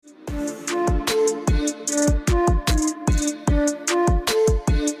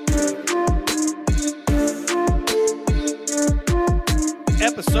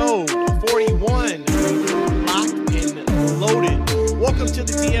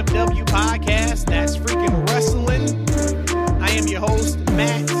TFW podcast. That's freaking wrestling. I am your host,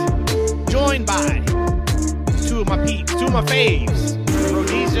 Matt, joined by two of my peeps, two of my faves,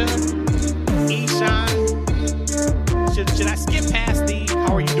 Rhodesia, Eshan. Should I skip past the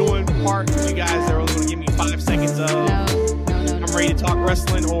how are you doing part? You guys are only going to give me 5 seconds of No. I'm ready to talk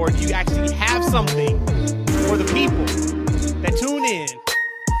wrestling, or do you actually have something for the people that tune in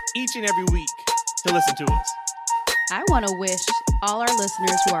each and every week to listen to us? I want to wish all our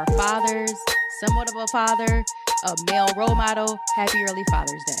listeners who are fathers, somewhat of a father, a male role model, happy early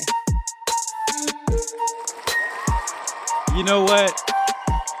Father's Day. You know what,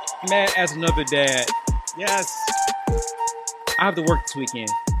 Matt, as another dad, Yes. I have to work this weekend.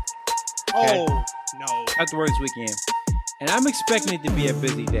 Oh, no. I have to work this weekend. And I'm expecting it to be a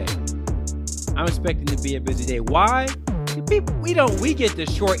busy day. Why? We get the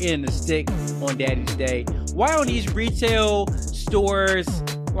short end of the stick on Daddy's Day. Why on these retail stores,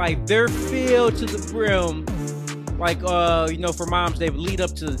 like, they're filled to the brim, like, for Mom's Day, lead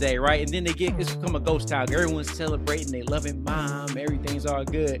up to the day, right? And then it's become a ghost town. Everyone's celebrating, they loving Mom, everything's all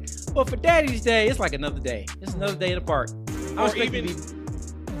good. But for Daddy's Day, it's like another day. It's another day in the park.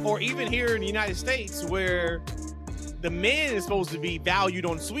 Or even here in the United States, where the men is supposed to be valued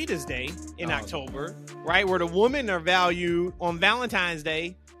on Sweetest Day in October, right? Where the women are valued on Valentine's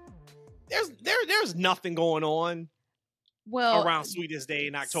Day. There's nothing going on around Sweetest Day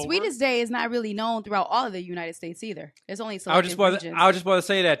in October. Sweetest Day is not really known throughout all of the United States either. It's only I was selected regions. just about to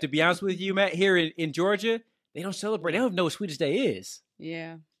say that. To be honest with you, Matt, here in Georgia, they don't celebrate. They don't know what Sweetest Day is.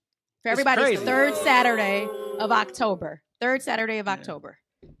 Yeah. For everybody, it's the third Saturday of October.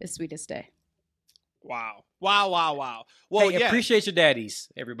 Is Sweetest Day. Wow. Well, hey, appreciate your daddies,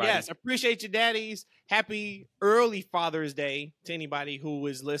 everybody. Yes, appreciate your daddies. Happy early Father's Day to anybody who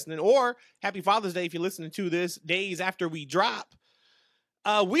is listening, or happy Father's Day if you're listening to this days after we drop.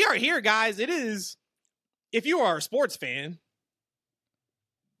 We are here, guys. It is, if you are a sports fan,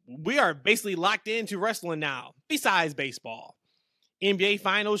 we are basically locked into wrestling now, besides baseball. NBA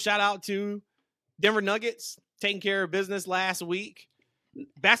Finals, shout out to Denver Nuggets, taking care of business last week.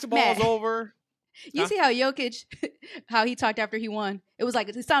 Basketball's over. You see how Jokic, how he talked after he won?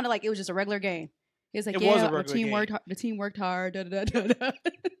 It sounded like it was just a regular game. He was like, the team worked hard. Da, da, da, da.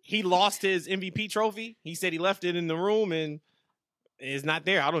 He lost his MVP trophy. He said he left it in the room and it's not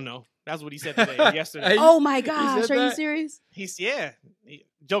there. I don't know. That's what he said yesterday. Oh my gosh, are you serious?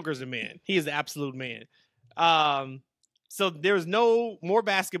 Joker's the man. He is the absolute man. So there's no more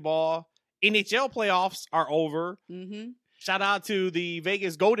basketball. NHL playoffs are over. Mm-hmm. Shout out to the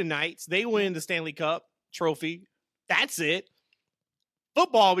Vegas Golden Knights. They win the Stanley Cup trophy. That's it.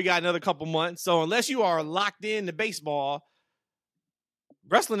 Football, we got another couple months. So unless you are locked into baseball,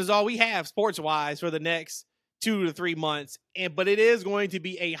 wrestling is all we have sports-wise for the next 2 to 3 months. But it is going to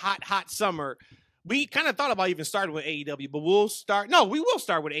be a hot summer. We kind of thought about even starting with AEW, but we will start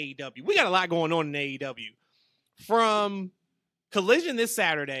with AEW. We got a lot going on in AEW. From Collision this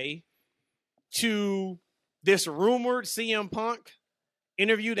Saturday to this rumored CM Punk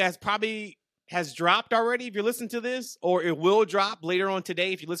interview that's probably has dropped already if you're listening to this, or it will drop later on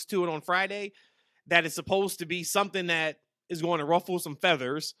today if you listen to it on Friday, that is supposed to be something that is going to ruffle some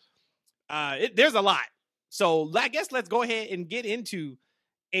feathers. There's a lot. So I guess let's go ahead and get into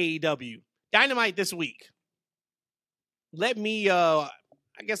AEW. Dynamite this week. Let me, I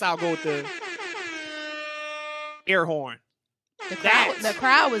guess I'll go with the air horn. The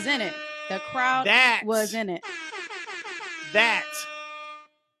crowd was in it. Was in it. That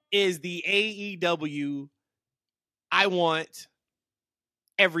is the AEW I want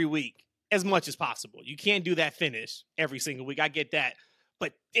every week as much as possible. You can't do that finish every single week. I get that.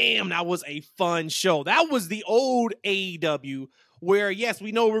 But damn, that was a fun show. That was the old AEW where, yes,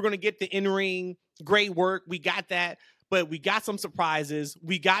 we know we're going to get the in-ring, great work. We got that. But we got some surprises.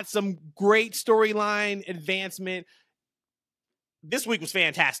 We got some great storyline advancement. This week was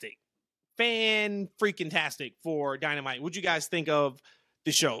fantastic. Fan-freaking-tastic for Dynamite. What'd you guys think of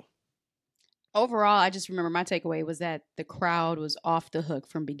the show? Overall, I just remember my takeaway was that the crowd was off the hook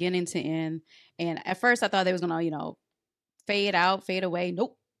from beginning to end. And at first I thought they was going to, fade out, fade away.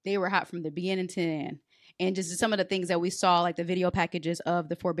 Nope. They were hot from the beginning to the end. And just some of the things that we saw, like the video packages of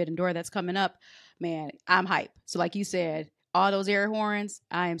the Forbidden Door that's coming up, man, I'm hyped. So like you said, all those air horns,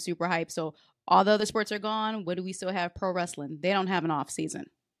 I am super hyped. So all the other sports are gone. What do we still have? Pro wrestling. They don't have an off season.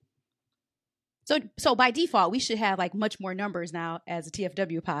 So by default, we should have like much more numbers now as a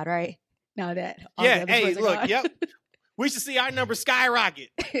TFW pod, right? Now that all the other sports are gone. Yep. We should see our numbers skyrocket.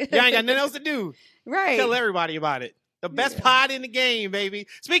 You ain't got nothing else to do. Right. Tell everybody about it. The best pod in the game, baby.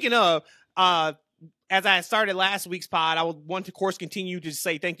 Speaking of, as I started last week's pod, I would want to, of course, continue to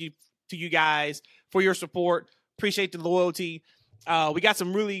say thank you to you guys for your support. Appreciate the loyalty. We got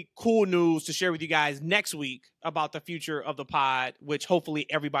some really cool news to share with you guys next week about the future of the pod, which hopefully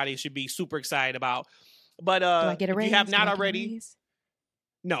everybody should be super excited about. But Do I get a if raise? you have Do not I get a already, raise?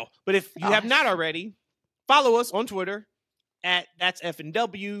 no. But if you have not already, follow us on Twitter at That's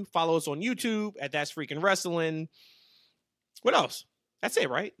F&W. Follow us on YouTube at That's Freaking Wrestling. What else? That's it,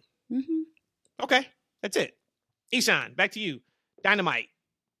 right? Mm-hmm. Okay, that's it. Ishan, back to you. Dynamite.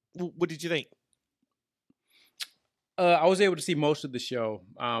 What did you think? I was able to see most of the show,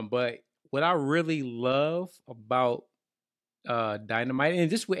 but what I really love about Dynamite,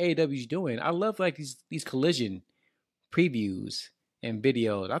 and this is what AEW's doing, I love like these collision previews and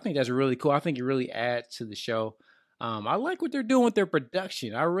videos. I think that's really cool. I think it really adds to the show. I like what they're doing with their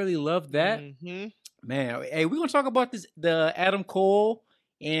production. I really love that. Mm-hmm. Man, hey, we're gonna talk about the Adam Cole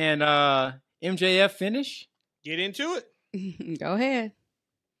and MJF finish. Get into it. Go ahead.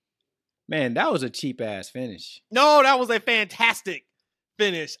 Man, that was a cheap ass finish. No, that was a fantastic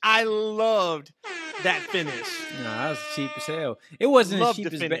finish. I loved that finish. No, that was cheap as hell. It wasn't Loved as cheap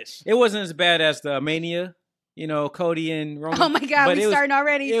the as finish. it wasn't as bad as the Mania. You know, Cody and Roman. Oh my God, but we it was- starting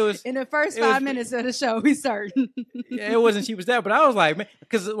already. it was- In the first it was- 5 minutes of the show, we start. Yeah, it wasn't cheap as that, but I was like, man,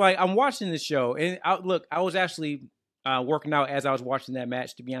 because like I'm watching this show, and I was actually working out as I was watching that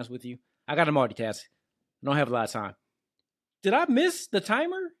match. To be honest with you, I got a multitask. I don't have a lot of time. Did I miss the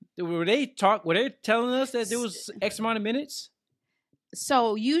timer? Were they telling us that there was X amount of minutes?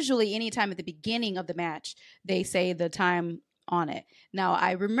 So usually anytime at the beginning of the match, they say the time on it. Now,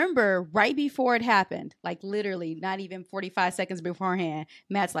 I remember right before it happened, like literally not even 45 seconds beforehand,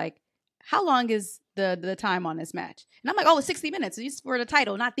 Matt's like, how long is the time on this match? And I'm like, oh, it's 60 minutes. It's for the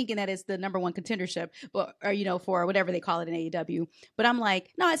title, not thinking that it's the number one contendership, but, or, you know, for whatever they call it in AEW. But I'm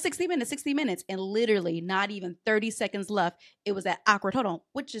like, no, it's 60 minutes. And literally not even 30 seconds left. It was that awkward, hold on,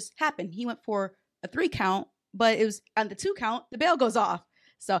 what just happened? He went for a 3 count, but it was on the 2 count, the bell goes off.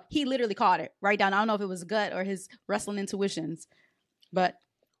 So he literally caught it right down. I don't know if it was gut or his wrestling intuitions, but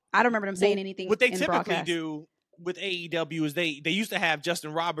I don't remember them saying anything. What they in the typically broadcast. do with AEW is they used to have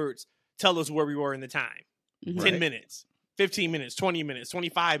Justin Roberts tell us where we were in the time. Mhm. 10 minutes, 15 minutes, 20 minutes,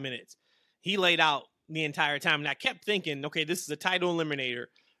 25 minutes. He laid out the entire time. And I kept thinking, okay, this is a title eliminator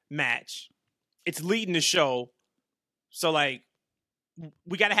match. It's leading the show. So, like,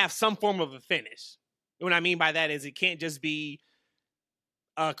 we got to have some form of a finish. What I mean by that is it can't just be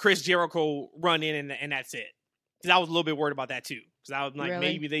Chris Jericho run in and that's it. Because I was a little bit worried about that, too. Because I was like, Really?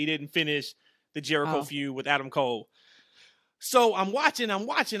 maybe they didn't finish the Jericho feud with Adam Cole. So I'm watching.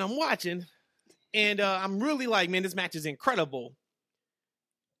 And I'm really like, man, this match is incredible.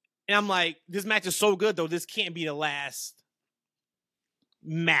 And I'm like, this match is so good, though. This can't be the last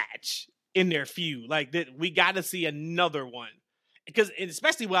match in their feud. Like, we got to see another one. Because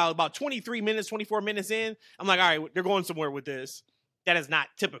especially while about 23 minutes, 24 minutes in, I'm like, all right, they're going somewhere with this. That is not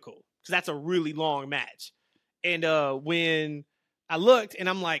typical. Because that's a really long match. And when I looked and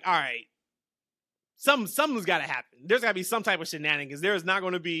I'm like, all right, something's got to happen. There's got to be some type of shenanigans. There is not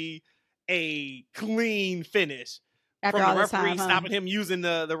going to be a clean finish After from all the this referee time, huh? stopping him using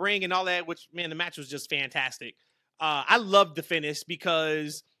the ring and all that, which, man, the match was just fantastic. I loved the finish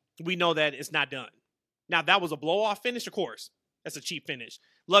because we know that it's not done. Now, that was a blow-off finish, of course. That's a cheap finish.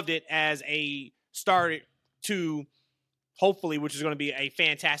 Loved it as a start to, hopefully, which is going to be a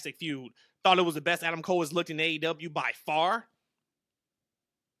fantastic feud. Thought it was the best Adam Cole has looked in AEW by far,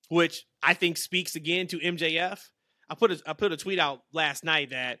 which I think speaks again to MJF. I put a tweet out last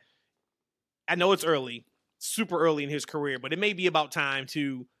night that I know it's early, super early in his career, but it may be about time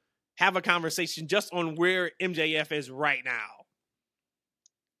to have a conversation just on where MJF is right now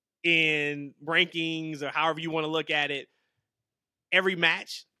in rankings or however you want to look at it. Every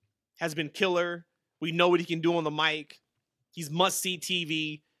match has been killer. We know what he can do on the mic. He's must-see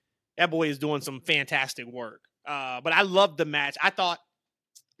TV. That boy is doing some fantastic work. But I loved the match. I thought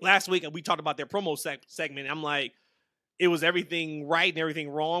last week we talked about their promo segment. I'm like, it was everything right and everything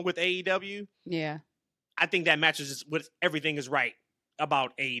wrong with AEW. Yeah. I think that match is just what everything is right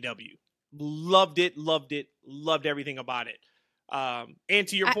about AEW. Loved it, loved everything about it. And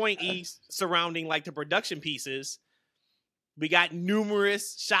to your point, East, surrounding like the production pieces, we got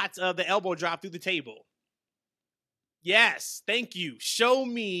numerous shots of the elbow drop through the table. Yes, thank you. Show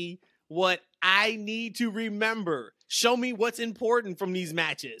me what I need to remember. Show me what's important from these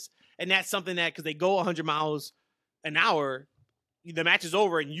matches. And that's something that, because they go 100 miles an hour, the match is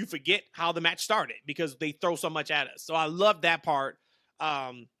over and you forget how the match started because they throw so much at us. So I love that part.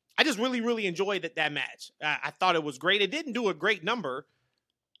 I just really, really enjoyed that match. I thought it was great. It didn't do a great number,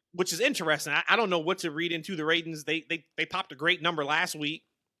 which is interesting. I don't know what to read into the ratings. They popped a great number last week.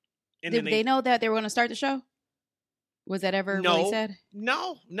 And Did they know that they were going to start the show? Was that ever really said?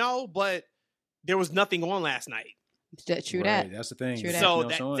 No, but there was nothing on last night. True that. That's the thing. True that.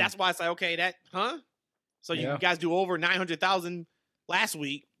 So that's why it's like, okay, So you guys do over 900,000 last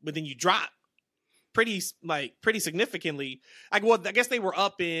week, but then you drop pretty significantly. Like, well, I guess they were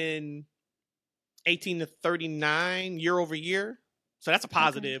up in 18 to 39 year over year. So that's a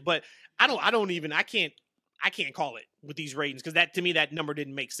positive, but I can't call it with these ratings because to me that number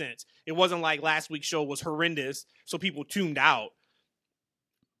didn't make sense. It wasn't like last week's show was horrendous, so people tuned out.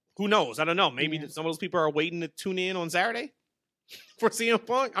 Who knows? I don't know. Maybe some of those people are waiting to tune in on Saturday for CM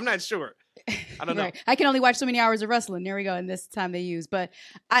Punk. I'm not sure. I don't know. Right. I can only watch so many hours of wrestling. There we go. And this time they use. But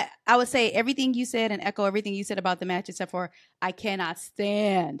I would say everything you said and echo everything you said about the match, except for I cannot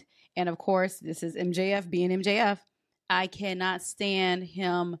stand. And of course, this is MJF being MJF. I cannot stand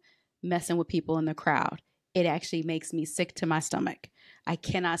him messing with people in the crowd. It actually makes me sick to my stomach. I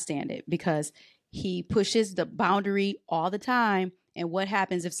cannot stand it because he pushes the boundary all the time. And what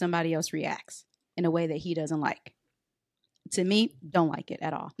happens if somebody else reacts in a way that he doesn't like? To me, don't like it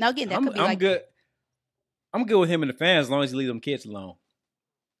at all. Now, again, that could be good. I'm good with him and the fans as long as he leave them kids alone.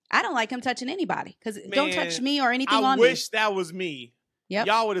 I don't like him touching anybody because don't touch me or anything on me. I wish that was me. Yep.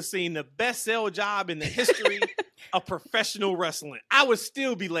 Y'all would have seen the best sell job in the history of professional wrestling. I would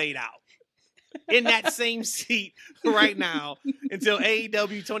still be laid out in that same seat right now until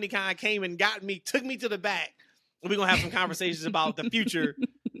AEW Tony Khan came and took me to the back. We're going to have some conversations about the future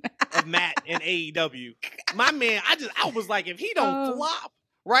of Matt and AEW. My man, I was like, if he don't flop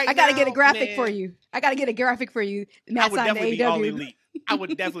right now. I got to get a graphic for you. Matt's I would definitely be AEW. all elite. I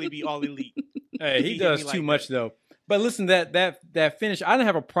would definitely be all elite. Hey, he does too much though. But listen, that finish, I didn't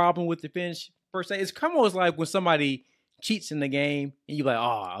have a problem with the finish per se. It's almost like when somebody cheats in the game and you're like,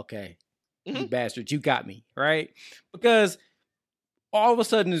 oh, okay, you bastard, you got me, right? Because all of a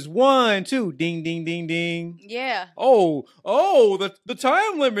sudden it's 1, 2, ding, ding, ding, ding. Yeah. Oh, the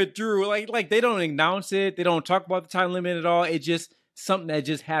time limit, Drew. Like they don't announce it. They don't talk about the time limit at all. It's just something that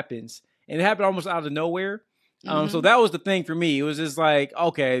just happens. And it happened almost out of nowhere. So that was the thing for me. It was just like,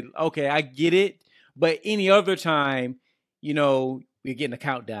 okay, I get it. But any other time, we're getting a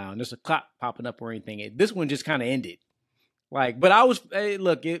countdown. There's a clock popping up or anything. This one just kind of ended. But I was,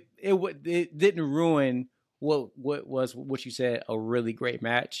 look, it didn't ruin what you said, a really great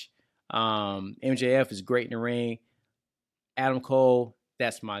match. MJF is great in the ring. Adam Cole,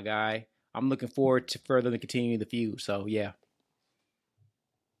 that's my guy. I'm looking forward to further continue the feud. So yeah.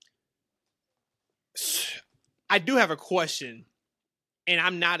 I do have a question, and I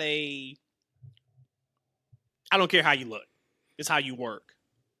don't care how you look. It's how you work.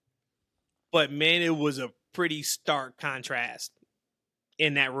 But man, it was a pretty stark contrast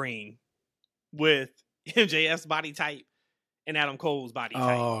in that ring with MJF's body type and Adam Cole's body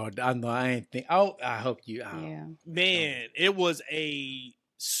type. Oh, I know. I ain't think. Oh, I hope you. Yeah. Man, it was a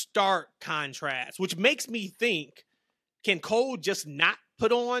stark contrast, which makes me think: can Cole just not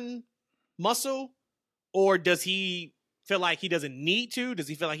put on muscle, or does he feel like he doesn't need to? Does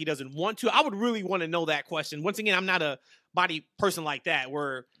he feel like he doesn't want to? I would really want to know that question. Once again, I'm not a body person like that.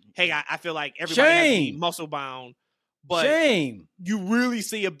 Where I feel like everybody has to be muscle bound, but you really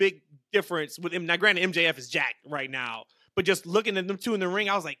see a big difference with him. Now, granted, MJF is jacked right now, but just looking at them two in the ring,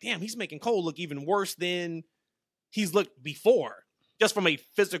 I was like, damn, he's making Cole look even worse than he's looked before, just from a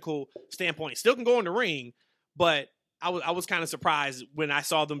physical standpoint. Still can go in the ring, but I was kind of surprised when I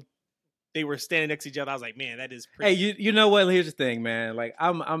saw them. They were standing next to each other. I was like, man, that is pretty. Hey, you know what? Here's the thing, man. Like I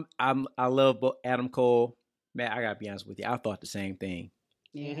love Adam Cole. Man, I gotta be honest with you. I thought the same thing.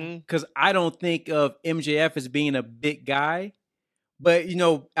 Yeah. Because I don't think of MJF as being a big guy. But,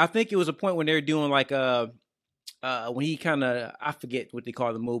 I think it was a point when they were doing like when he kind of, I forget what they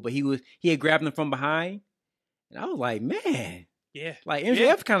call the move, but he had grabbed him from behind. And I was like, man. Yeah. Like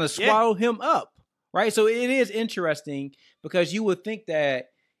MJF kind of swallowed him up. Right. So it is interesting because you would think that,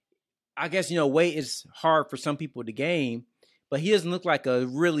 I guess, weight is hard for some people to gain, but he doesn't look like a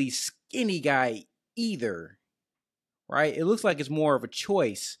really skinny guy either. Right. It looks like it's more of a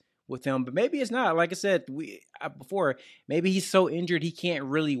choice with him, but maybe it's not. Like I said before, maybe he's so injured he can't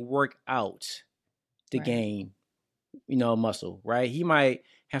really work out to gain, muscle. Right. He might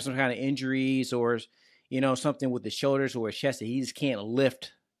have some kind of injuries or, something with the shoulders or his chest that he just can't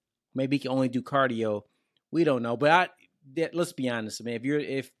lift. Maybe he can only do cardio. We don't know. But let's be honest, man.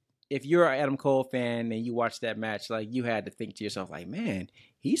 If you're an Adam Cole fan and you watch that match, like you had to think to yourself, like, man,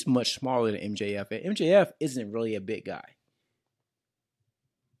 he's much smaller than MJF. And MJF isn't really a big guy.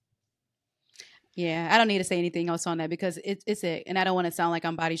 Yeah, I don't need to say anything else on that because it's it, and I don't want to sound like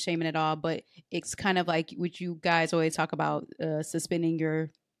I'm body shaming at all, but it's kind of like what you guys always talk about, suspending your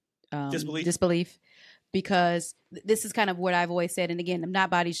disbelief, because this is kind of what I've always said. And again, I'm not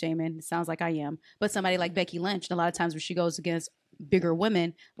body shaming. It sounds like I am, but somebody like Becky Lynch, and a lot of times when she goes against bigger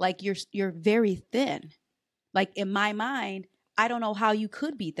women, like you're very thin. Like in my mind, I don't know how you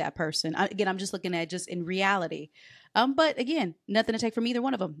could beat that person. Again, I'm just looking at just in reality. But again, nothing to take from either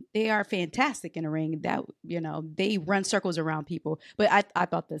one of them. They are fantastic in a ring. That, they run circles around people. But I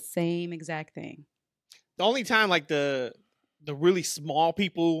thought the same exact thing. The only time like the really small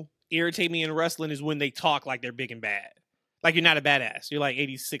people irritate me in wrestling is when they talk like they're big and bad. Like you're not a badass. You're like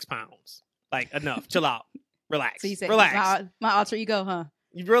 86 pounds. Like enough. Chill out. Relax. So you said relax. My alter ego, huh?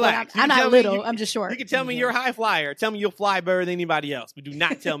 You relax. Well, I'm not little. I'm just short. You can tell me you're a high flyer. Tell me you'll fly better than anybody else. But do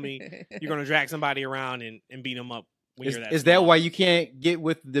not tell me you're going to drag somebody around and beat them up. Is that why you can't get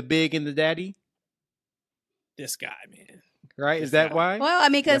with the big and the daddy? This guy, man. Right? Is that why? Well, I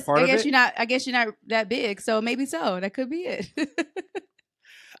mean, because I guess you're not that big, so maybe so. That could be it.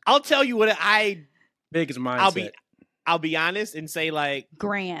 I'll tell you what big is mindset. I'll be honest and say like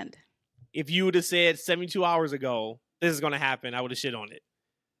grand. If you would have said 72 hours ago this is going to happen, I would have shit on it.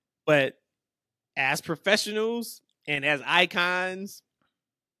 But as professionals and as icons,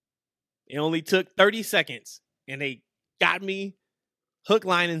 it only took 30 seconds, and they got me hook,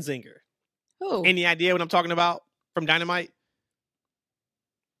 line, and zinger. Who? Any idea what I'm talking about from Dynamite?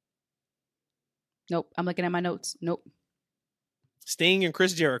 Nope. I'm looking at my notes. Nope. Sting and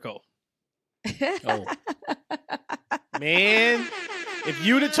Chris Jericho. Oh. Man, if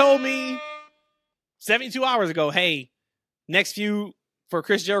you'd have told me 72 hours ago, hey, next feud for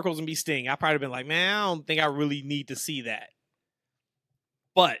Chris Jericho's gonna be Sting, I probably been like, man, I don't think I really need to see that.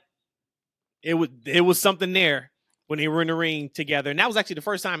 But it was something there when they were in the ring together. And that was actually the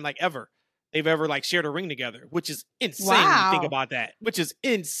first time like they've ever like shared a ring together, which is insane when you think about that. Which is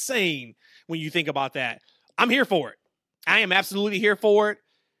insane when you think about that. I'm here for it. I am absolutely here for it.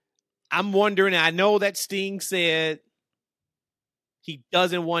 I'm wondering, I know that Sting said he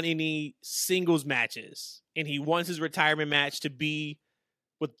doesn't want any singles matches, and he wants his retirement match to be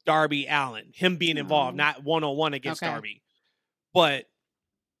with Darby Allin, him being involved, not one-on-one against Darby. But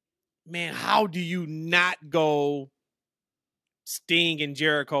man, how do you not go Sting and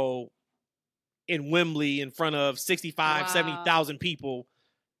Jericho in Wembley in front of 65, 70,000 people,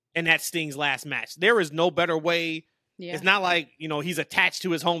 and that's Sting's last match? There is no better way. Yeah. It's not like, he's attached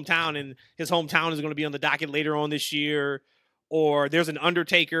to his hometown and his hometown is going to be on the docket later on this year, or there's an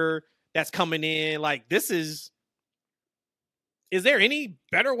Undertaker that's coming in. Like, is there any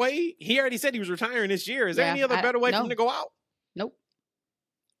better way? He already said he was retiring this year. Is there any other better way for him to go out? Nope.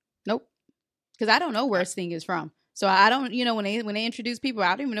 Because I don't know where Sting is from. So I don't, when they introduce people,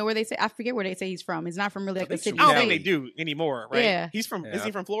 I don't even know where they say. I forget where they say he's from. He's not from really like the city. I don't think they do anymore, right? Yeah. Is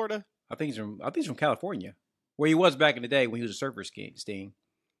he from Florida? I think he's from California, where he was back in the day when he was a surfer Sting.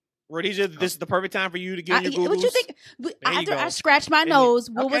 Rhodesia, this is the perfect time for you to get your Googles. What you think? I scratched my nose.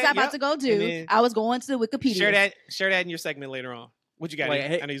 What was I about to go do? I was going to Wikipedia. Share that in your segment later on. What you got?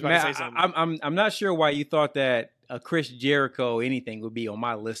 I know he's about to say something. I'm not sure why you thought that a Chris Jericho anything would be on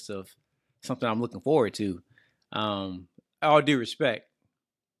my list of something I'm looking forward to. All due respect.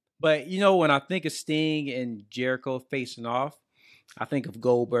 But, when I think of Sting and Jericho facing off, I think of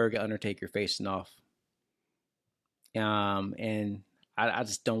Goldberg and Undertaker facing off. And I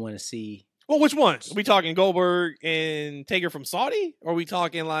just don't want to see. Well, which ones? Are we talking Goldberg and Taker from Saudi? Or are we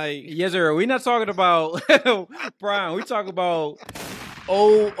talking like... Yes, sir. We're not talking about Brian. We're talking about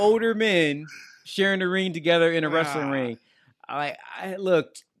older men sharing the ring together in a wrestling ring.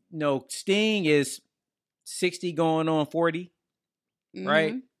 Look, Sting is 60 going on 40,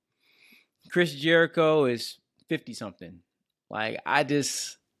 right? Chris Jericho is 50 something. Like, I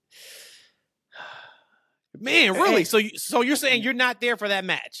just, man, really? So you're saying you're not there for that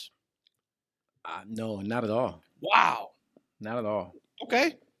match? No, not at all. Wow, not at all.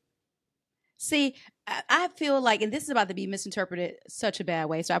 Okay. See, I feel like, and this is about to be misinterpreted such a bad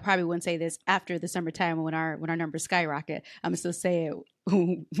way, so I probably wouldn't say this after the summertime when our numbers skyrocket. I'm still say it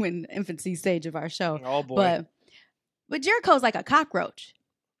when infancy stage of our show. Oh boy! But Jericho's like a cockroach.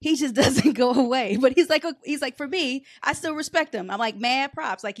 He just doesn't go away. But he's like for me, I still respect him. I'm like mad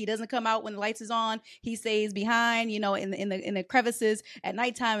props. Like he doesn't come out when the lights is on. He stays behind, in the crevices at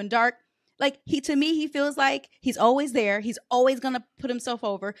nighttime and dark. Like to me, he feels like he's always there. He's always going to put himself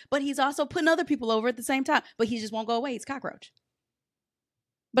over, but he's also putting other people over at the same time, but he just won't go away. He's a cockroach,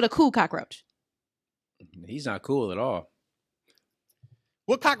 but a cool cockroach. He's not cool at all.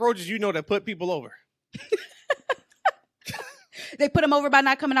 What cockroaches that put people over? They put him over by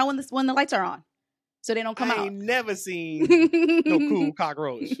not coming out when the lights are on. so they don't come I out. ain't never seen no cool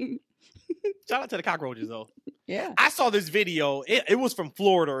cockroach. Shout out to the cockroaches, though. Yeah. I saw this video. It was from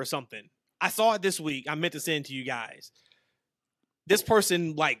Florida or something. I saw it this week. I meant to send it to you guys. This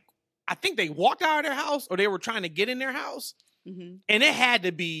person, like, I think they walked out of their house or they were trying to get in their house. Mm-hmm. And it had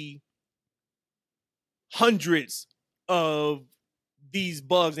to be hundreds of these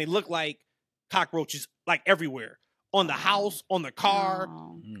bugs. They look like cockroaches, like everywhere. On the house, on the car,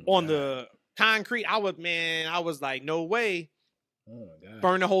 on the concrete. I was like, no way. Oh, God.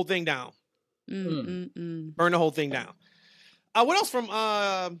 Burn the whole thing down. Burn the whole thing down. What else from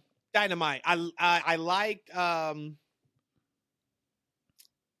Dynamite? I liked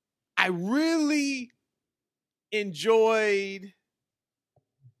I really enjoyed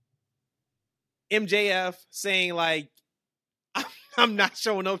MJF saying, like, I'm not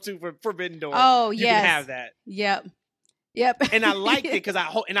showing up to for Forbidden Door. Oh, you yes. can have that. Yep. And I liked it because I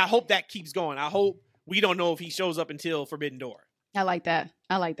hope that keeps going. I hope we don't know if he shows up until Forbidden Door. I like that.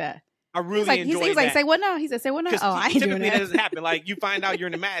 I really enjoyed He's that. like, say what now? He said, say what now? Oh, I ain't doing typically that. doesn't happen. Like, you find out you're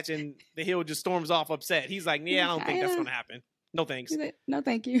in a match and the heel just storms off upset. He's like, yeah, I don't think that's going to happen. No thanks. No,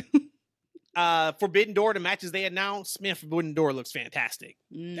 thank you. Forbidden Door, the matches they announced, man, Forbidden Door looks fantastic.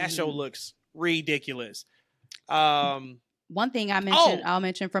 That show looks ridiculous. One thing I'll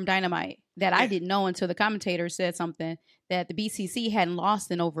mention from Dynamite that I didn't know until the commentator said something, that the BCC hadn't lost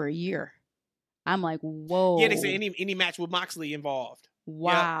in over a year. I'm like, whoa. Yeah, they say any match with Moxley involved.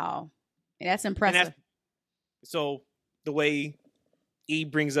 Wow. That's impressive. So the way E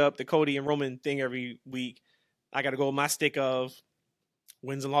brings up the Cody and Roman thing every week, I got to go with my stick of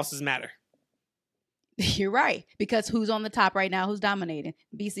wins and losses matter. You're right. Because who's on the top right now? Who's dominating?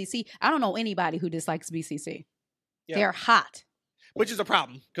 BCC. I don't know anybody who dislikes BCC. Yep. They're hot. Which is a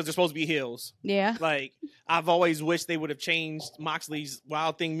problem because they're supposed to be heels. Yeah. Like, I've always wished they would have changed Moxley's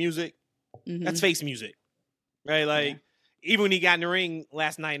Wild Thing music. Mm-hmm. That's face music. Right? Like, even when he got in the ring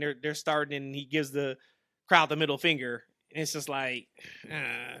last night, they're starting and he gives the crowd the middle finger. And it's just like,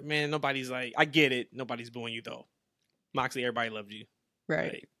 man, nobody's like, I get it. Nobody's booing you, though. Moxley, everybody loves you.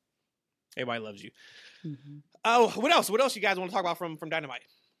 Right. Like, everybody loves you. Mm-hmm. Oh, what else? What else you guys want to talk about from Dynamite?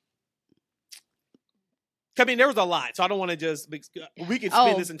 I mean, there was a lot, so I don't want to just. We could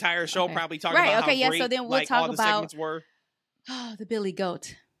spend this entire show probably talking about how great, so then we'll like, talk all the about segments were. Oh, the Billy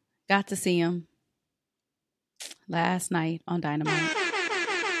Goat. Got to see him last night on Dynamite.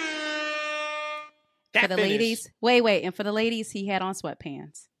 For the ladies, wait, and for the ladies, he had on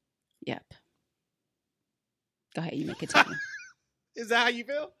sweatpants. Yep. Go ahead, you make it tell me. Is that how you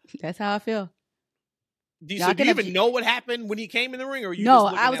feel? That's how I feel. Do you even know what happened when he came in the ring, or you?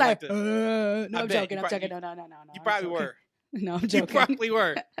 No, just I was like, no, I'm joking. No. You probably were. No, I'm joking. You probably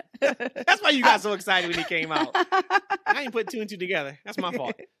were. That's why you got so excited when he came out. I ain't put two and two together. That's my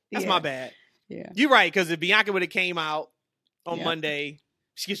fault. That's my bad. Yeah, you're right. Because if Bianca would have came out on Monday,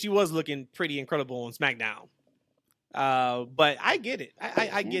 she was looking pretty incredible on SmackDown. But I get it.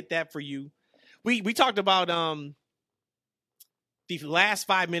 I get that for you. We talked about the last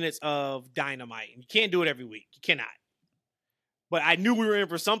 5 minutes of Dynamite. You can't do it every week. You cannot. But I knew we were in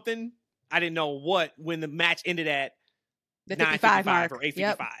for something. I didn't know what when the match ended at the 55 mark or 8:55.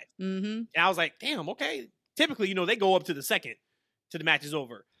 Yep. Mm-hmm. And I was like, damn, okay. Typically, they go up to the second till the match is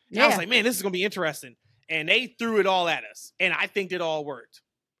over. And I was like, man, this is going to be interesting. And they threw it all at us. And I think it all worked.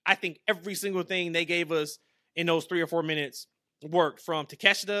 I think every single thing they gave us in those 3 or 4 minutes worked, from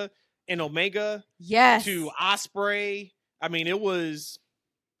Takeshita and Omega to Ospreay. I mean, it's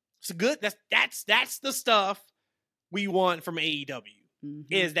good. That's the stuff we want from AEW. Mm-hmm.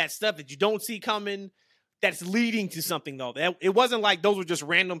 Is that stuff that you don't see coming, that's leading to something, though. It wasn't like those were just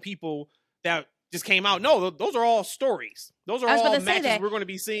random people that just came out. No, those are all stories. Those are all matches we're going to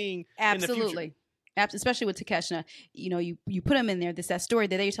be seeing in the future. Especially with Takeshita. You put him in there. This that story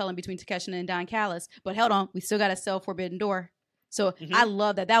that they're telling between Takeshita and Don Callis. But hold on, we still got to sell Forbidden Door. So I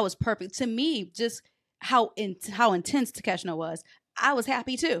love that. That was perfect. To me, just how intense Takeshita was. I was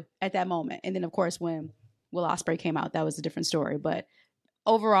happy, too, at that moment. And then, of course, when Will Ospreay came out, that was a different story. But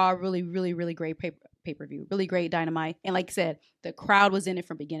overall, really, really, really great pay-per-view. Really great Dynamite. And like I said, the crowd was in it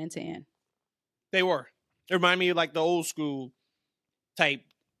from beginning to end. They were. It reminded me of like the old school type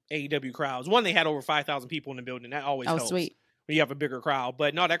AEW crowds. One, they had over 5,000 people in the building. That always helps. Sweet. When you have a bigger crowd.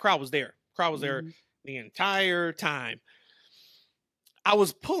 But no, that crowd was there. Crowd was there the entire time. I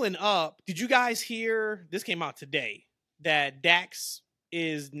was pulling up. Did you guys hear, this came out today, that Dax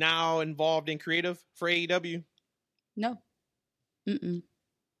is now involved in creative for AEW? No. Mm-mm.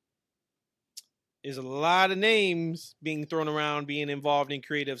 There's a lot of names being thrown around being involved in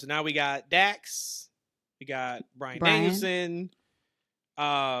creative. So now we got Dax. We got Bryan Danielson.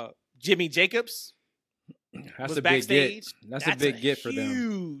 Jimmy Jacobs That's was a backstage. big get. That's a big get for them.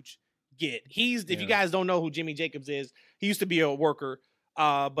 Huge get. If you guys don't know who Jimmy Jacobs is, he used to be a worker,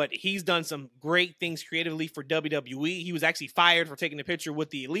 but he's done some great things creatively for WWE. He was actually fired for taking a picture with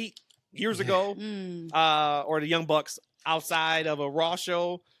the Elite years ago, or the Young Bucks outside of a Raw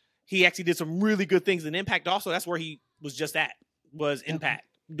show. He actually did some really good things in Impact. Also, that's where he was just at, was Impact,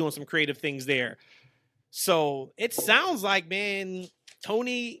 doing some creative things there. So it sounds like, man,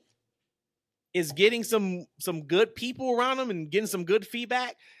 Tony is getting some good people around him and getting some good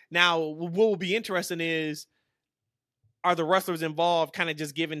feedback. Now, what will be interesting is, are the wrestlers involved kind of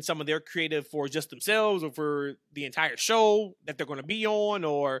just giving some of their creative for just themselves or for the entire show that they're going to be on,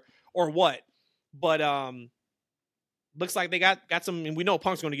 or what? But looks like they got some, and we know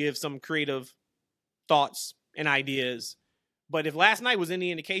Punk's going to give some creative thoughts and ideas. But if last night was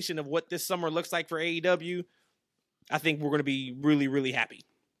any indication of what this summer looks like for AEW, I think we're going to be really, really happy.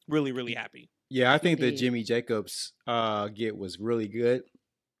 Really, really happy. Yeah, I think the Jimmy Jacobs get was really good.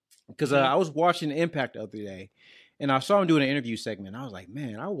 Because I was watching Impact the other day, and I saw him doing an interview segment. I was like,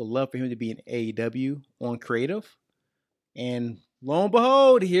 man, I would love for him to be in AEW on creative. And lo and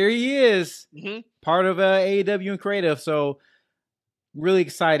behold, here he is, part of AEW and creative. So really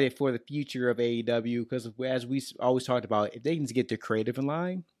excited for the future of AEW, because as we always talked about, if they can get their creative in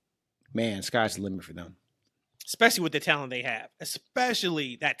line, man, sky's the limit for them. Especially with the talent they have.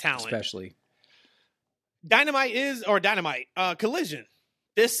 Especially that talent. Especially. Collision.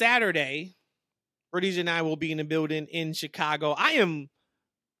 This Saturday, Rhodesia and I will be in the building in Chicago. I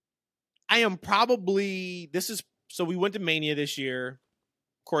am probably, so we went to Mania this year.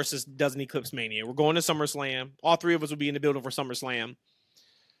 Of course, this doesn't eclipse Mania. We're going to SummerSlam. All three of us will be in the building for SummerSlam.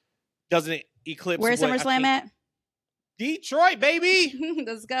 Doesn't eclipse. Where's SummerSlam at? Detroit, baby.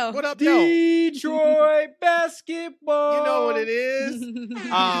 Let's go. What up, Detroit basketball. You know what it is.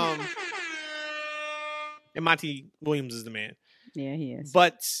 And Monty Williams is the man. Yeah, he is.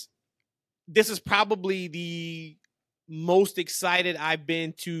 But this is probably the most excited I've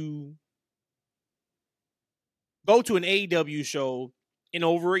been to go to an AEW show in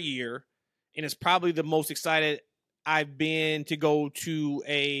over a year. And it's probably the most excited I've been to go to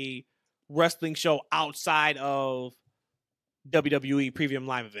a wrestling show outside of WWE Premium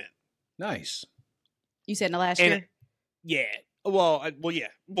Live event. Nice. You said in the last year? Yeah. Well, yeah.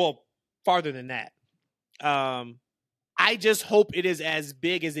 Well, farther than that. I just hope it is as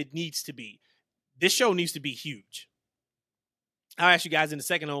big as it needs to be. This show needs to be huge. I'll ask you guys in a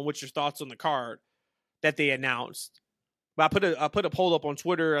second on what's your thoughts on the card that they announced. But I put a poll up on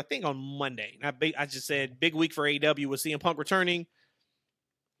Twitter, I think on Monday. I just said, big week for AEW with CM Punk returning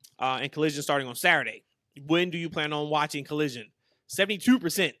and Collision starting on Saturday. When do you plan on watching Collision?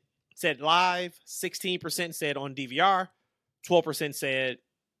 72% said live, 16% said on DVR, 12% said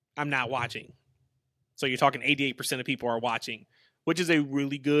I'm not watching. So you're talking 88% of people are watching, which is a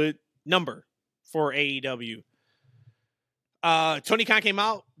really good number for AEW. Tony Khan came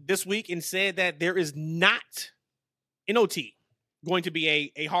out this week and said that there is not an OT going to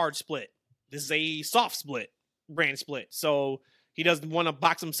be a hard split. This is a soft split, brand split. So he doesn't want to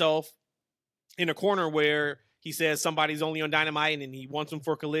box himself in a corner where he says somebody's only on Dynamite and he wants them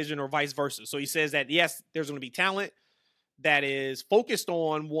for Collision or vice versa. So he says that, yes, there's going to be talent that is focused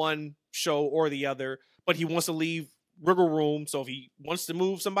on one show or the other, but he wants to leave wiggle room. So if he wants to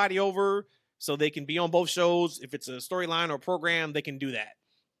move somebody over so they can be on both shows, if it's a storyline or program, they can do that.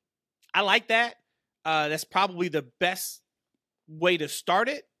 I like that. That's probably the best way to start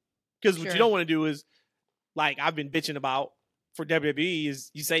it, because what you don't want to do is, like I've been bitching about for WWE, is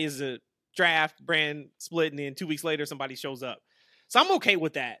you say it's a draft brand split and then 2 weeks later somebody shows up. So I'm okay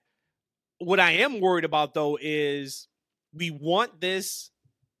with that. What I am worried about though is we want this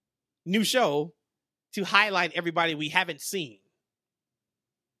new show to highlight everybody we haven't seen.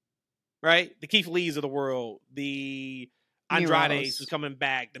 Right? The Keith Lees of the world, the Andrades who's coming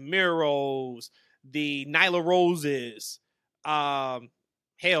back, the Miros, the Nyla Roses, hell,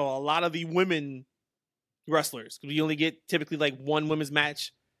 a lot of the women wrestlers. We only get typically like one women's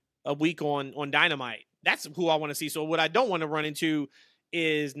match a week on Dynamite. That's who I want to see. So what I don't want to run into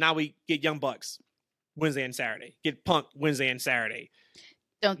is now we get Young Bucks Wednesday and Saturday, get Punk Wednesday and Saturday.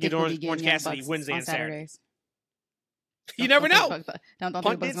 Don't think Orange Cassidy Wednesday and Saturday. You never know.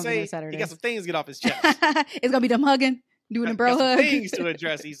 Punk did say he got some things to get off his chest. It's gonna be them hugging, doing a bro hug. Things to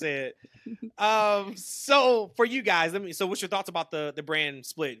address, he said. So for you guys, so what's your thoughts about the brand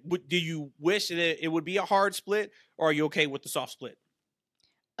split? Do you wish that it would be a hard split, or are you okay with the soft split?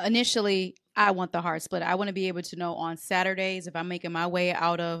 Initially, I want the hard split. I want to be able to know on Saturdays, if I'm making my way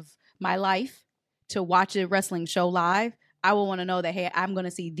out of my life to watch a wrestling show live, I will want to know that, hey, I'm going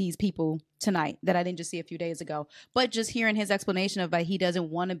to see these people tonight that I didn't just see a few days ago. But just hearing his explanation of why he doesn't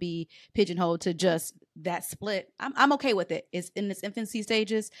want to be pigeonholed to just that split, I'm okay with it. It's in its infancy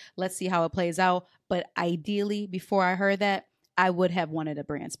stages. Let's see how it plays out. But ideally, before I heard that, I would have wanted a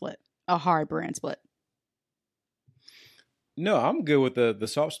brand split, a hard brand split. No, I'm good with the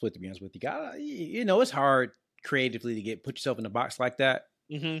soft split, to be honest with you. It's hard creatively to put yourself in a box like that,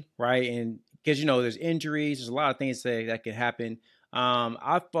 right? And because, there's injuries, there's a lot of things that could happen.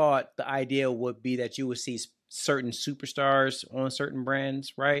 I thought the idea would be that you would see certain superstars on certain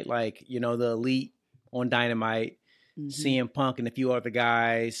brands, right? Like, the Elite on Dynamite, CM Punk and a few other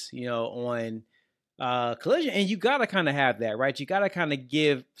guys, on Collision. And you got to kind of have that, right? You got to kind of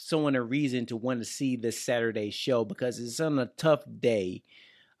give someone a reason to want to see this Saturday show because it's on a tough day.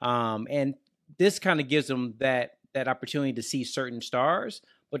 And this kind of gives them that opportunity to see certain stars,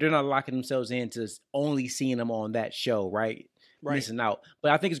 but they're not locking themselves into only seeing them on that show, right? Missing out.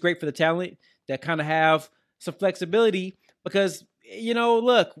 But I think it's great for the talent that kind of have some flexibility because,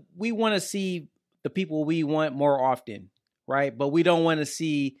 look, we want to see the people we want more often, right? But we don't want to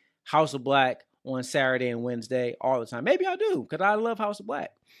see House of Black on Saturday and Wednesday all the time. Maybe I do because I love House of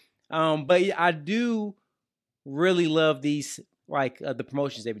Black. But I do really love these, like the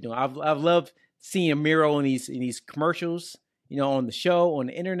promotions they've been doing. I've loved seeing Miro in these commercials, on the show, on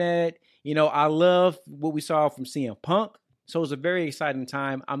the internet. I love what we saw from CM Punk. So it was a very exciting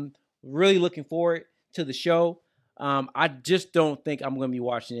time. I'm really looking forward to the show. I just don't think I'm going to be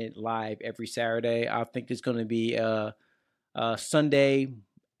watching it live every Saturday. I think it's going to be a Sunday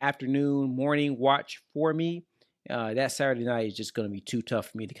afternoon, morning watch for me. That Saturday night is just going to be too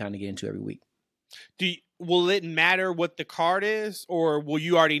tough for me to kind of get into every week. Will it matter what the card is, or will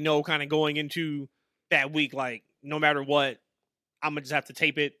you already know kind of going into that week, like no matter what, I'm going to just have to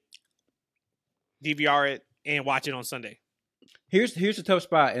tape it, DVR it, and watch it on Sunday? Here's the tough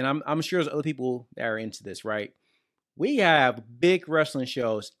spot, and I'm sure there's other people that are into this, right? We have big wrestling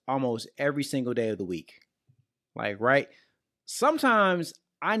shows almost every single day of the week. Like, right? Sometimes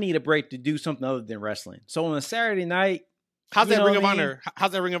I need a break to do something other than wrestling. So on a Saturday night, how's that Ring of Honor?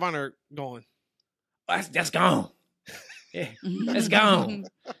 How's that Ring of Honor going? That's gone. Yeah, it's gone.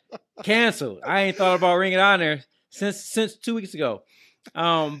 Canceled. I ain't thought about Ring of Honor since 2 weeks ago.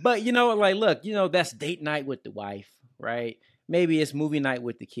 But look, that's date night with the wife, right? Maybe it's movie night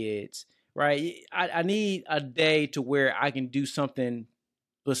with the kids, right? I need a day to where I can do something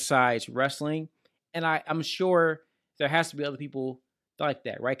besides wrestling. And I'm sure there has to be other people like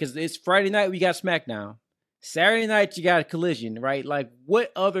that, right? Because it's Friday night, we got SmackDown. Saturday night, you got a Collision, right? Like,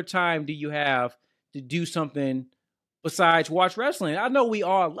 what other time do you have to do something besides watch wrestling? I know we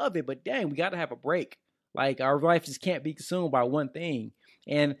all love it, but dang, we got to have a break. Like, our life just can't be consumed by one thing.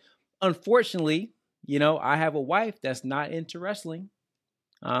 And unfortunately, I have a wife that's not into wrestling,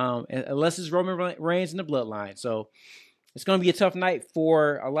 unless it's Roman Reigns in the bloodline. So it's going to be a tough night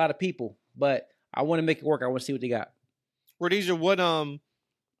for a lot of people, but I want to make it work. I want to see what they got. Rhodesia, what are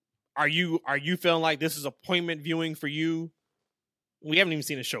you feeling like this is appointment viewing for you? We haven't even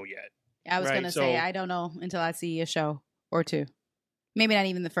seen a show yet. I was going to say, I don't know until I see a show or two. Maybe not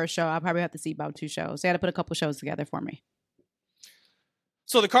even the first show. I'll probably have to see about 2 shows. They got to put a couple shows together for me.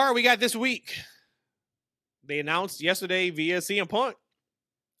 So the card we got this week, they announced yesterday via CM Punk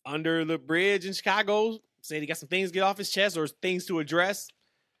under the bridge in Chicago, saying he got some things to get off his chest or things to address.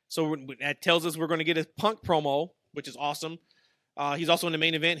 So that tells us we're going to get a Punk promo, which is awesome. He's also in the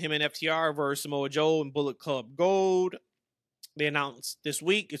main event, him and FTR versus Samoa Joe and Bullet Club Gold. They announced this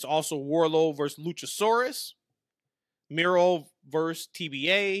week it's also Wardlow versus Luchasaurus, Miro versus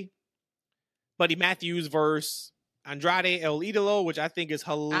TBA, Buddy Matthews versus Andrade El Idolo, which I think is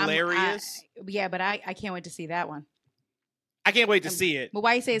hilarious. But I can't wait to see that one. I can't wait to see it. But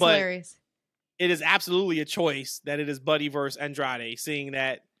why you say it's hilarious? It is absolutely a choice that it is Buddy versus Andrade, seeing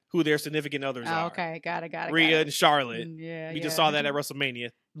that who their significant others are. Okay, got it. Rhea and Charlotte. We just saw that at WrestleMania.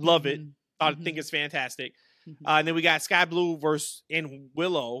 Love it. I think it's fantastic. And then we got Sky Blue and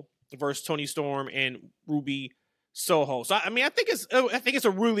Willow versus Tony Storm and Ruby Soho. So I think it's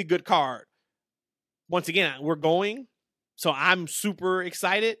a really good card. Once again, we're going, so I'm super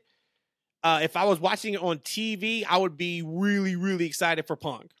excited. If I was watching it on TV, I would be really, really excited for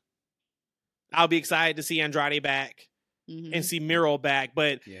Punk. I'll be excited to see Andrade back and see Miro back.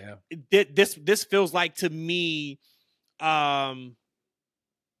 But this feels like to me,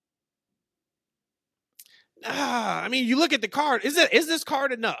 you look at the card. Is this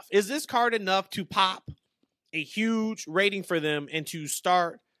card enough? Is this card enough to pop a huge rating for them and to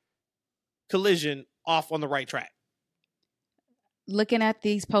start Collision off on the right track? Looking at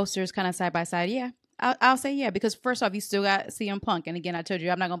these posters kind of side by side, yeah, I'll say yeah, because first off, you still got CM Punk, and again, I told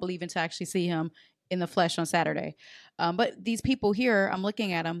you I'm not gonna believe until I actually see him in the flesh on Saturday. But these people here, I'm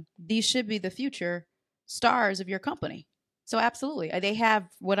looking at them. These should be the future stars of your company. So absolutely, they have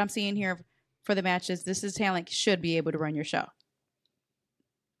what I'm seeing here for the matches. This is talent should be able to run your show.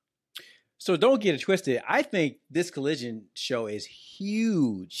 So don't get it twisted. I think this Collision show is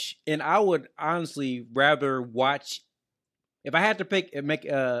huge, and I would honestly rather watch. If I had to make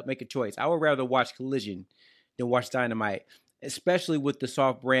a choice, I would rather watch Collision than watch Dynamite, especially with the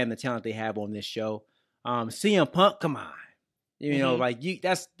soft brand, the talent they have on this show. CM Punk, come on,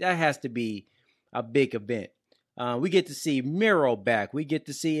 that has to be a big event. We get to see Miro back. We get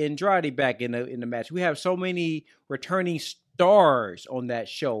to see Andrade back in the match. We have so many returning stars on that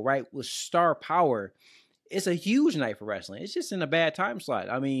show, right? With star power. It's a huge night for wrestling. It's just in a bad time slot.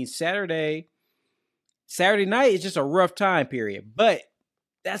 I mean, Saturday night is just a rough time period, but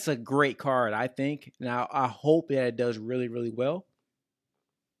that's a great card, I think. Now, I hope that it does really, really well.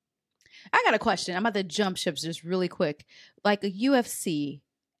 I got a question. I'm about to jump ships just really quick. Like a UFC,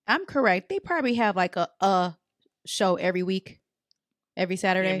 I'm correct. They probably have like a show every week, every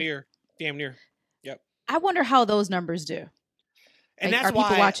Saturday. Damn near. Yep. I wonder how those numbers do. And like, that's are why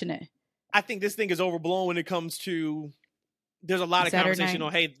people watching it? I think this thing is overblown when it comes to. There's a lot of Saturday conversation night.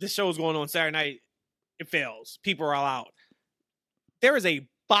 on, hey, this show's going on Saturday night. It fails. People are all out. There is a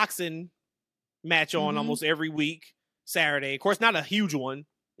boxing match on almost every week, Saturday. Of course, not a huge one.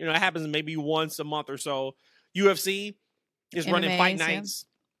 It happens maybe once a month or so. UFC is running fight nights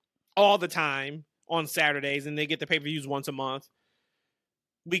all the time on Saturdays, and they get the pay-per-views once a month.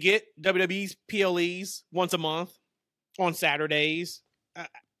 We get WWE's PLEs once a month on Saturdays.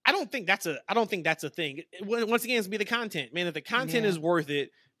 I don't think that's a thing. Once again, it's be the content, man. If the content is worth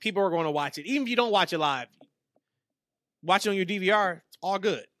it, people are going to watch it. Even if you don't watch it live, watch it on your DVR. It's all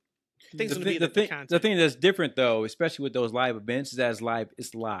good. The thing that's different, though, especially with those live events, is that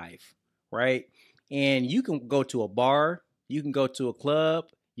it's live, right? And you can go to a bar, you can go to a club,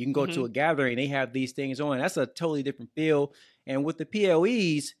 you can go to a gathering. They have these things on. That's a totally different feel. And with the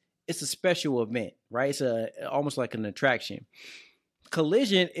PLEs, it's a special event, right? It's almost like an attraction.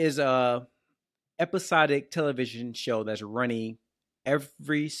 Collision is a episodic television show that's running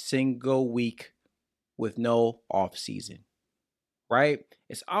every single week with no off season, right?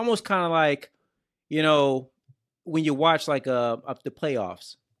 It's almost kind of like, when you watch like up the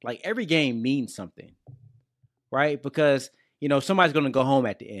playoffs, like every game means something, right? Because, somebody's going to go home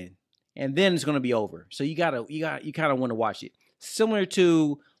at the end and then it's going to be over. So you kind of want to watch it. Similar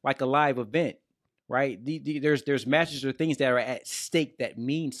to like a live event, right? There's matches or things that are at stake that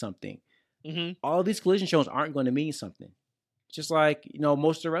mean something. All of these Collision shows aren't going to mean something. Just like,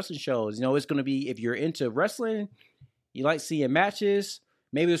 most of the wrestling shows, it's going to be, if you're into wrestling, you like seeing matches,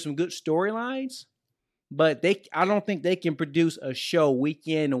 maybe there's some good storylines, but I don't think they can produce a show week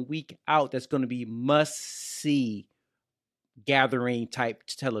in and week out that's going to be must-see gathering type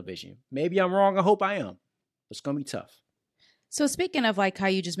television. Maybe I'm wrong. I hope I am. It's going to be tough. So speaking of like how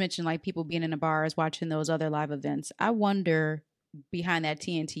you just mentioned, like people being in the bars, watching those other live events, I wonder behind that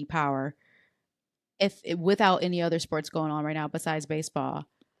TNT power, if without any other sports going on right now besides baseball,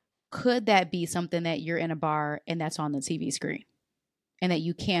 could that be something that you're in a bar and that's on the TV screen and that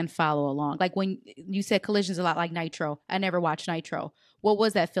you can follow along? Like when you said Collision's a lot like Nitro. I never watched Nitro. What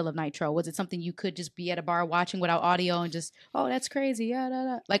was that feel of Nitro? Was it something you could just be at a bar watching without audio and just, oh, that's crazy.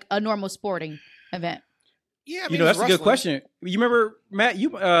 Yeah, like a normal sporting event? Yeah, I mean, that's a good question. You remember, Matt,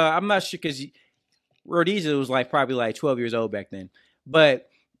 I'm not sure because Rhodesia was probably like 12 years old back then. But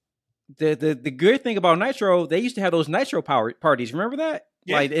the good thing about Nitro, they used to have those Nitro parties. Remember that?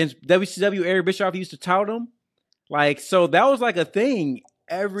 Yeah. Like in WCW, Eric Bischoff used to tout them. So that was like a thing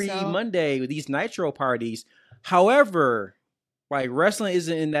every Monday with these Nitro parties. However, wrestling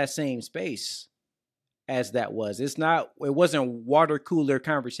isn't in that same space as that was. It wasn't water cooler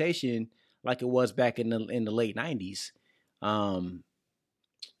conversation like it was back in the late 90s. Well,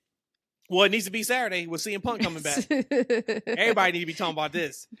 it needs to be Saturday with CM Punk coming back. Everybody need to be talking about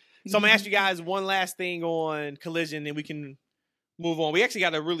this. So I'm going to ask you guys one last thing on Collision, and we can move on. We actually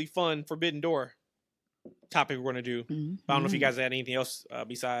got a really fun Forbidden Door topic we're going to do. I don't know if you guys had anything else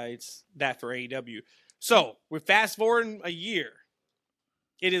besides that for AEW. So we're fast forwarding a year.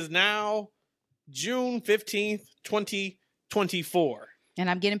 It is now June 15th, 2024. And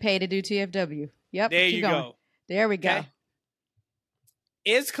I'm getting paid to do TFW. Yep. There you go. There we go. Okay.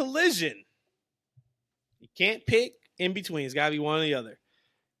 Is Collision, you can't pick in between. It's got to be one or the other.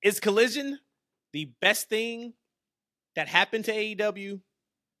 Is Collision the best thing that happened to AEW?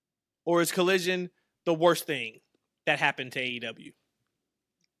 Or is Collision the worst thing that happened to AEW?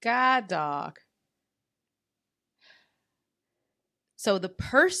 God, dog. So the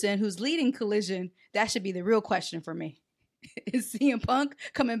person who's leading Collision, that should be the real question for me. Is CM Punk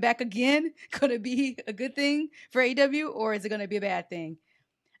coming back again going to be a good thing for AEW, or is it going to be a bad thing?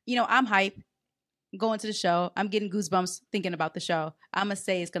 You know, I'm hype going to the show. I'm getting goosebumps thinking about the show. I'm going to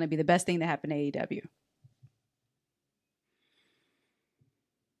say it's going to be the best thing that happened to AEW.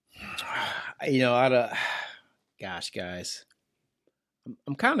 You know, gosh, guys,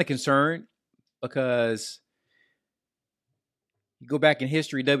 I'm kind of concerned because you go back in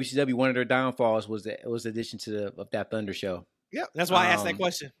history, WCW, one of their downfalls was the addition to that Thunder show. Yeah, that's why I asked that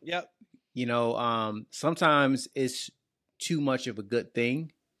question. Yep. You know, sometimes it's too much of a good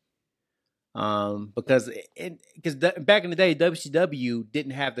thing. Because back in the day, WCW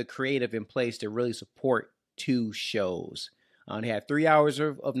didn't have the creative in place to really support two shows. They had 3 hours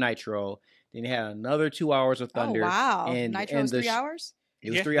of Nitro. Then they had another 2 hours of Thunder. Oh, wow. And Nitro's 3 hours? It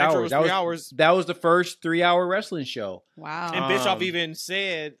was 3 hours. Was 3 hours. That was the first 3 hour wrestling show. Wow. And Bischoff even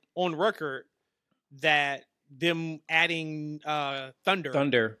said on record that them adding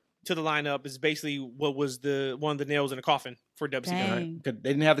Thunder to the lineup is basically what was one of the nails in the coffin for WCW. Because they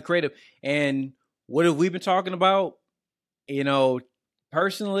didn't have the creative. And what have we been talking about? You know,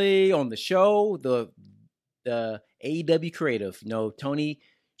 personally on the show, the AEW creative, you know, Tony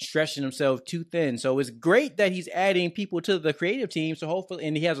stretching himself too thin. So it's great that he's adding people to the creative team. So hopefully,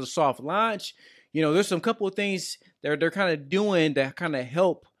 and he has a soft launch. You know, there's some couple of things they're kind of doing that kind of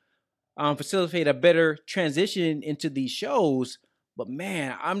help facilitate a better transition into these shows. But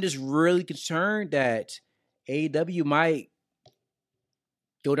man, I'm just really concerned that AEW might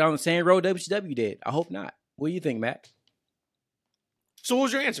go down the same road WCW did. I hope not. What do you think, Matt? So what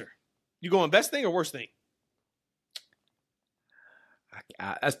was your answer? You going best thing or worst thing?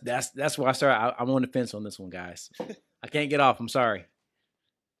 That's where I started. I'm on the fence on this one, guys. I can't get off. I'm sorry.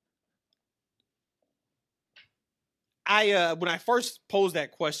 When I first posed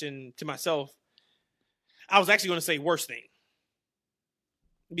that question to myself, I was actually going to say worst thing.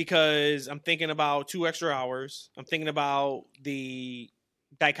 Because I'm thinking about 2 extra hours. I'm thinking about the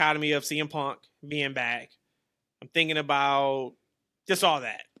dichotomy of CM Punk being back. I'm thinking about just all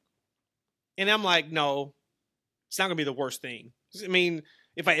that. And I'm like, no, it's not going to be the worst thing. I mean,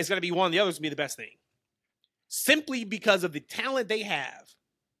 it's going to be one, the other is going to be the best thing. Simply because of the talent they have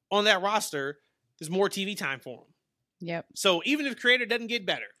on that roster, there's more TV time for them. Yep. So even if creative doesn't get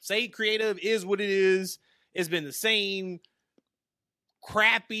better, say creative is what it is, it's been the same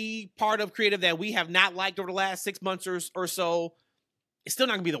crappy part of creative that we have not liked over the last 6 months or so, it's still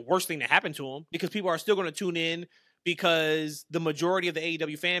not going to be the worst thing to happen to them because people are still going to tune in because the majority of the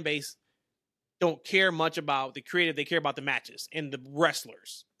AEW fan base don't care much about the creative. They care about the matches and the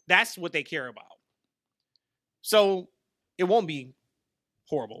wrestlers. That's what they care about. So it won't be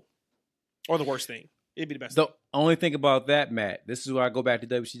horrible or the worst thing. It'd be the best. The only thing about that, Matt, this is where I go back to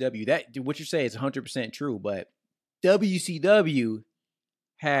WCW. That what you say is 100% true, but WCW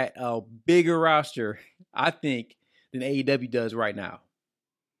had a bigger roster, I think, than AEW does right now.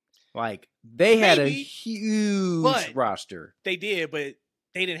 Like, they had a huge roster. They did, but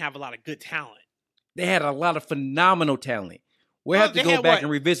they didn't have a lot of good talent. They had a lot of phenomenal talent. We have to go back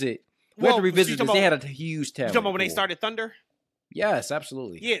and revisit. We have to revisit this. They had a huge talent. You talking about when they started Thunder? Yes,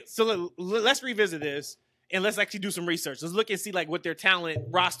 absolutely. Yeah, so let's revisit this and let's actually do some research. Let's look and see like what their talent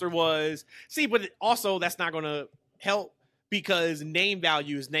roster was. See, but also that's not going to help because name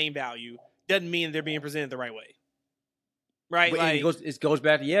value is name value. Doesn't mean they're being presented the right way. Right? Like, it goes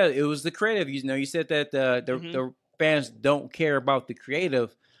back to, it was the creative. You know, you said that the fans don't care about the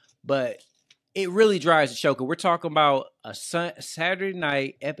creative, but it really drives the show because we're talking about a Saturday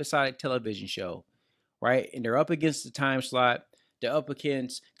night episodic television show, right? And they're up against the time slot. They're up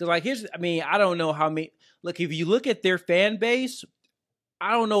against, because like I don't know how many. Look, if you look at their fan base,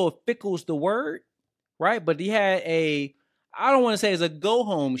 I don't know if fickle's the word, right? But he had I don't want to say it's a go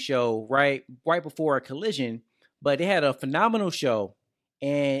home show, right before a Collision, but they had a phenomenal show,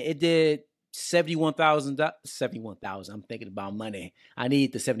 and it did 71,000. I'm thinking about money. I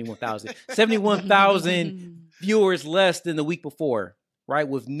need the 71,000. 71,000 viewers less than the week before, right?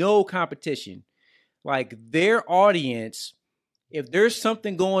 With no competition. Like their audience, if there's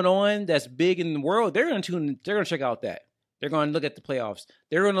something going on that's big in the world, they're going to check out that. They're going to look at the playoffs.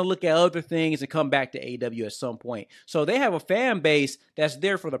 They're going to look at other things and come back to AEW at some point. So they have a fan base that's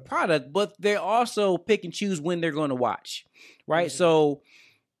there for the product, but they also pick and choose when they're going to watch, right? Mm-hmm. So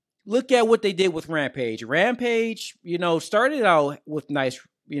look at what they did with Rampage. Rampage, started out with nice,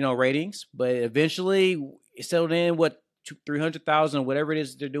 ratings, but eventually it settled in 300,000 or whatever it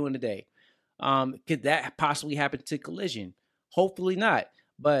is they're doing today. Could that possibly happen to Collision? Hopefully not,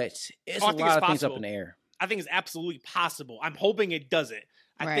 but it's a lot of things up in the air. I think it's absolutely possible. I'm hoping it doesn't.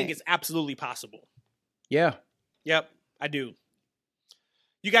 I think it's absolutely possible. Yeah. Yep, I do.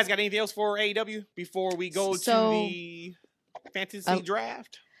 You guys got anything else for AEW before we go to the fantasy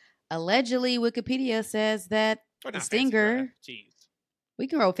draft? Allegedly, Wikipedia says that the Stinger. Jeez. We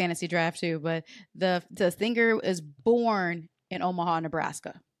can roll fantasy draft too, but the Stinger is born in Omaha,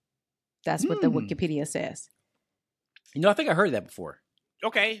 Nebraska. That's what the Wikipedia says. You know, I think I heard that before.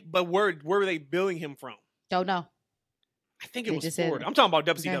 Okay, but where were they billing him from? Don't know. I think it was Florida. I'm talking about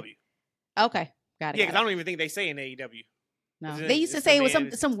WCW. Okay. Got it. Yeah, because I don't even think they say in AEW. No, they used to say it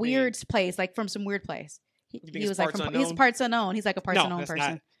was some weird place, like from some weird place. He was like he's parts unknown. He's like a parts unknown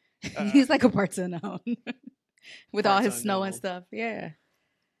person. He's like a parts unknown with all his snow and stuff. Yeah.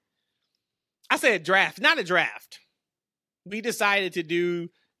 I said draft, not a draft. We decided to do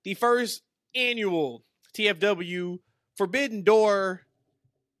the first annual TFW Forbidden Door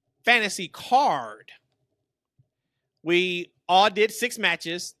fantasy card. We all did 6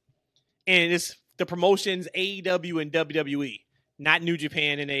 matches, and it's the promotions AEW and WWE, not New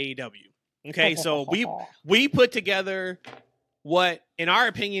Japan and AEW. Okay, so we put together what, in our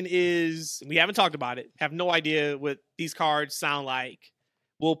opinion, is, we haven't talked about it, have no idea what these cards sound like.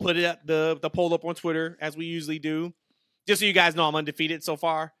 We'll put it up, the poll up on Twitter, as we usually do, just so you guys know I'm undefeated so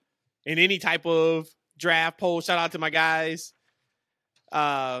far in any type of draft poll. Shout out to my guys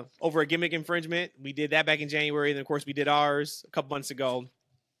over a Gimmick Infringement. We did that back in January, and then of course we did ours a couple months ago.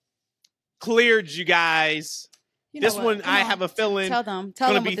 Cleared you guys. This one, I have a feeling, tell them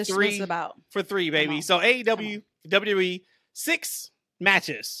what this was about. For 3, baby. So AEW, WWE, 6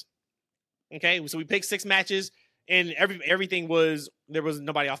 matches. Okay, so we picked 6 matches, and everything was, there was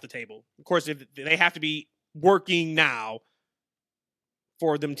nobody off the table. Of course, if they have to be working now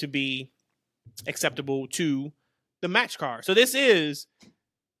for them to be acceptable to the match card. So this is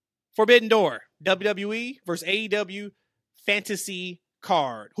Forbidden Door, WWE versus AEW fantasy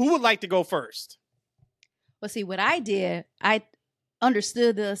card. Who would like to go first? Well, see, what I did, I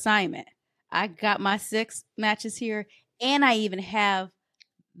understood the assignment. I got my 6 matches here, and I even have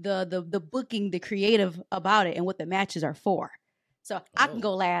the booking, the creative about it, and what the matches are for. So I can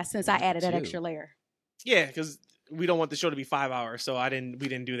go last since I added that extra layer. Yeah, because we don't want the show to be 5 hours, so we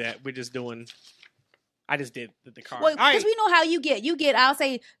didn't do that. We're just doing. I just did the card. Well, because we know how you get. You get, I'll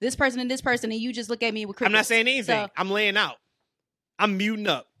say this person, and you just look at me with crickets. I'm not saying anything. I'm laying out. I'm muting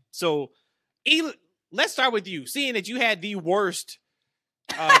up. So let's start with you. Seeing that you had the worst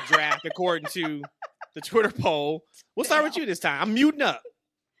draft according to the Twitter poll, we'll start with you this time. I'm muting up.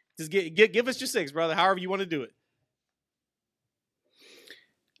 Just give us your 6, brother. However you want to do it.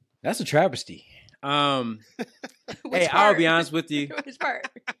 That's a travesty. Hey, I'll be honest with you. Which part?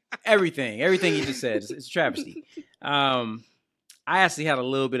 Everything you just said, it's a travesty. I actually had a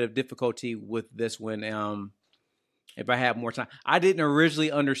little bit of difficulty with this one. If I had more time, I didn't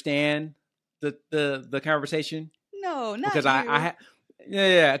originally understand the conversation. No, not because you.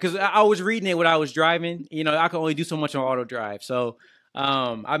 because I was reading it when I was driving. You know, I can only do so much on auto drive, so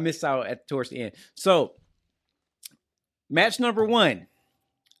I missed out towards the end. So, match number 1,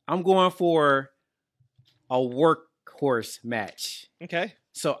 I'm going for a workhorse match. Okay.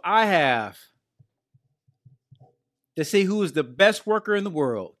 So I have to see who is the best worker in the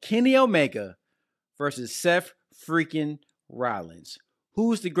world: Kenny Omega versus Seth freaking Rollins.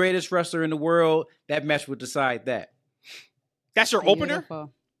 Who's the greatest wrestler in the world? That match would decide that. That's your opener?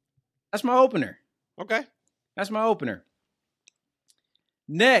 That's my opener. Okay. That's my opener.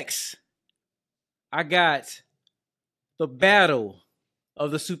 Next, I got the battle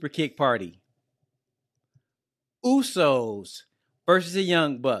of the Super Kick Party. Usos versus the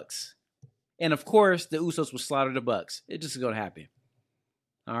Young Bucks. And of course, the Usos will slaughter the Bucks. It's just going to happen.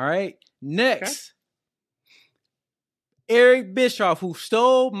 All right. Next, Eric Bischoff, who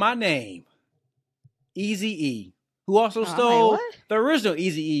stole my name. Eazy-E, who also stole the original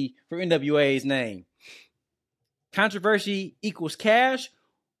Eazy-E for NWA's name. Controversy equals cash.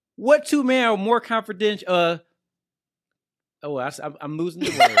 What 2 men are more confidential? I'm losing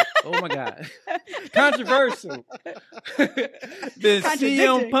the word. Oh my God. Controversial. Than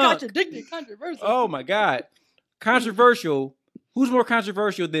CM Punk. Controversial. Oh my God. Controversial. Who's more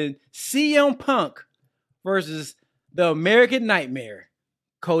controversial than CM Punk versus the American Nightmare,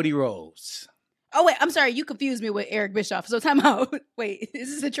 Cody Rhodes? Oh, wait. I'm sorry. You confused me with Eric Bischoff. So time out. Wait.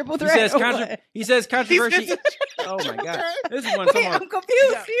 Is this a triple threat? He says controversy. Oh my God. This is one. Wait, I'm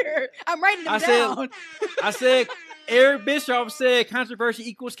confused here. I'm writing them down. I said Eric Bischoff said controversy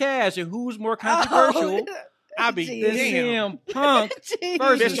equals cash, and who's more controversial? I'll be CM Punk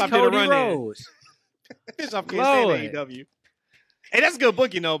versus Cody Rhodes. Bischoff can't stand AEW. Hey, that's good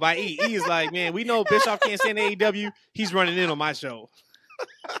booking though by E. E is like, man, we know Bischoff can't stand AEW. He's running in on my show.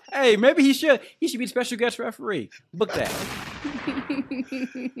 Hey, maybe he should. He should be the special guest referee. Book that.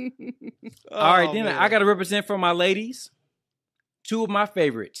 All right, then man. I got to represent for my ladies. Two of my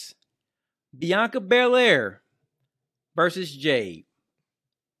favorites. Bianca Belair versus Jade.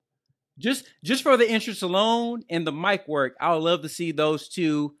 Just for the interest alone and the mic work, I would love to see those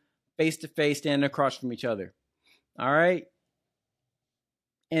two face to face standing across from each other. All right.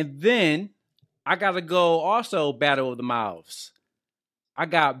 And then I got to go also Battle of the Mouths. I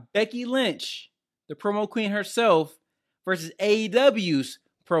got Becky Lynch, the promo queen herself, versus AEW's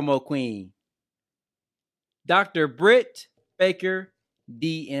promo queen, Dr. Britt Baker,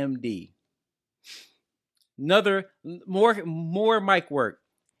 DMD. Another more mic work.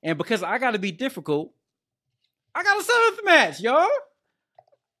 And because I got to be difficult, I got a 7th match, y'all.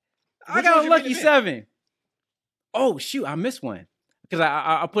 I got a lucky 7. Oh, shoot, I missed one. Because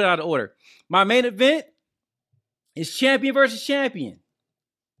I put it out of order. My main event is champion versus champion.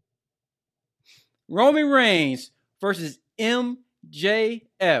 Roman Reigns versus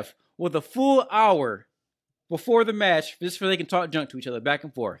MJF with a full hour before the match, just so they can talk junk to each other back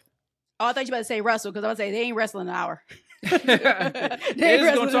and forth. Oh, I thought you were about to say wrestle, because I was going to say they ain't wrestling an hour. They're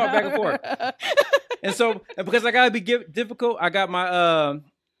just going to talk back and forth. And so, because I got to be difficult, I got my,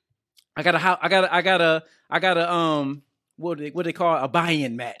 I got a what do they call it? A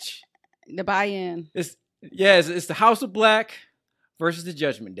buy-in match. The buy-in. It's the House of Black versus the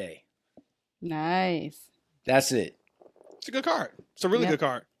Judgment Day. Nice. That's it. It's a good card. It's a really good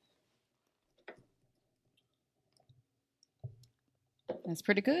card. That's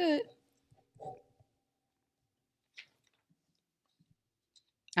pretty good.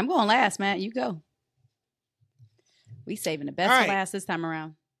 I'm going last, Matt. You go. We saving the best for last this time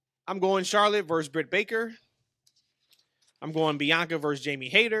around. I'm going Charlotte versus Britt Baker. I'm going Bianca versus Jamie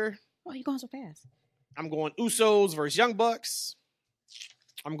Hayter. Oh, you going so fast. I'm going Usos versus Young Bucks.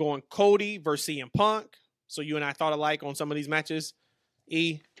 I'm going Cody versus CM Punk. So you and I thought alike on some of these matches.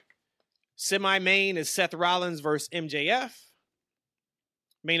 Semi-main is Seth Rollins versus MJF.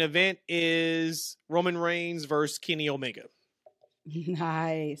 Main event is Roman Reigns versus Kenny Omega.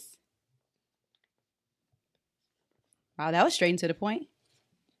 Nice. Wow, that was straight and to the point.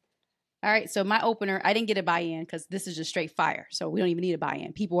 All right, so my opener, I didn't get a buy-in because this is just straight fire. So we don't even need a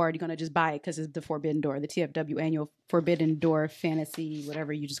buy-in. People are already going to just buy it because it's the Forbidden Door, the TFW annual Forbidden Door fantasy,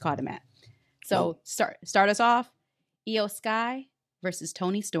 whatever you just called him at. So start us off. Io Sky versus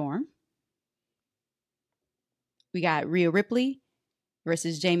Toni Storm. We got Rhea Ripley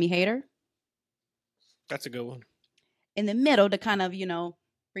versus Jamie Hayter. That's a good one. In the middle to kind of,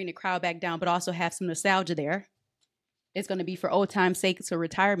 bring the crowd back down, but also have some nostalgia there. It's going to be for old time's sake. It's a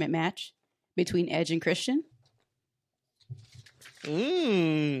retirement match between Edge and Christian.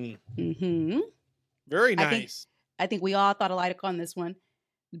 Mm-hmm. Very nice. I think we all thought alike on this one.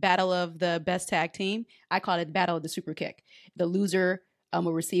 Battle of the best tag team. I call it Battle of the Super Kick. The loser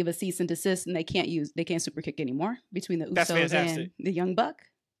will receive a cease and desist, and they can't super kick anymore between the Usos and the Young Buck.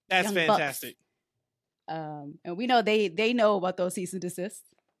 That's fantastic. And we know they know about those cease and desists.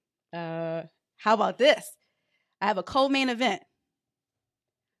 How about this? I have a co-main event.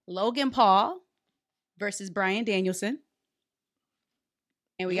 Logan Paul versus Bryan Danielson.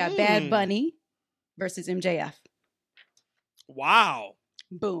 And we got Bad Bunny versus MJF. Wow.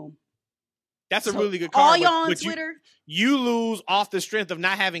 Boom. That's a really good card. All y'all on Twitter. You lose off the strength of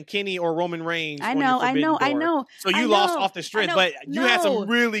not having Kenny or Roman Reigns. I know. So you lost off the strength, but you had some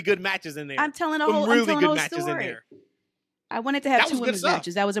really good matches in there. I'm telling a whole matches story. in there. I wanted to have 2 women's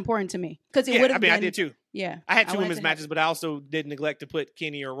matches. That was important to me. Because it would have been. I did too. Yeah. I had 2 women's matches, but I also did neglect to put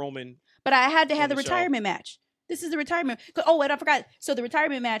Kenny or Roman. But I had to have the retirement match. This is the retirement. Oh, and I forgot. So the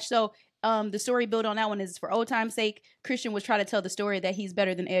retirement match. So the story built on that one is for old time's sake. Christian was trying to tell the story that he's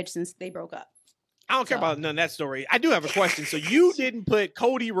better than Edge since they broke up. I don't care about none of that story. I do have a question. So you didn't put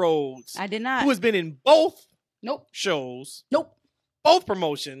Cody Rhodes. I did not. Who has been in both shows. Nope. Both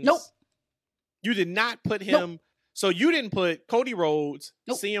promotions. Nope. You did not put him. Nope. So you didn't put Cody Rhodes,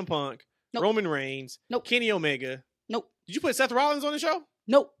 CM Punk, Roman Reigns, Kenny Omega. Nope. Did you put Seth Rollins on the show?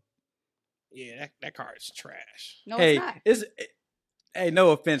 Nope. Yeah, that card is trash. No, it's not. Hey,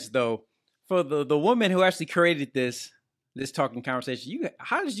 no offense though. For the woman who actually created this talking conversation,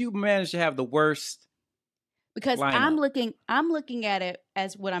 how did you manage to have the worst? Because lineup? I'm looking at it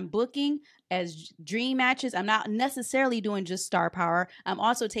as what I'm booking as dream matches. I'm not necessarily doing just star power. I'm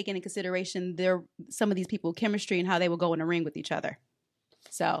also taking into consideration some of these people chemistry and how they will go in the ring with each other.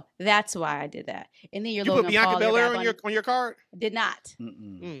 So that's why I did that. And then you put Bianca Belair on your card? Did not.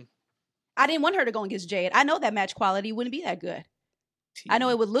 I didn't want her to go against Jade. I know that match quality wouldn't be that good. I know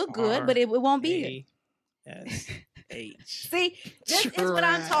it would look good, but it won't be. T-S-H. See, this is what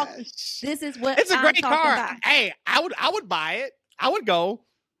I'm talking. This is what it's a great car. About. Hey, I would buy it. I would go.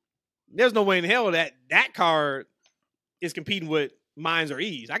 There's no way in hell that car is competing with Mines or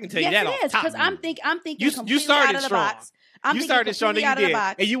E's. I can tell you that off top. Because I'm thinking you started out of the strong. Box. You started strong, then you did,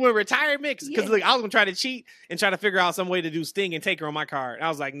 and you went retirement because look, I was gonna try to cheat and try to figure out some way to do Sting and Taker on my card. And I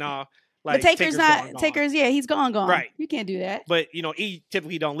was like, nah. Like, but Taker's not. Taker's he's gone. Right. You can't do that. But E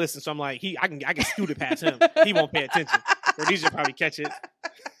typically don't listen, so I'm like, I can scoot it past him. He won't pay attention. Or these will probably catch it.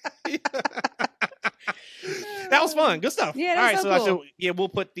 That was fun. Good stuff. Yeah, all right. so cool. We'll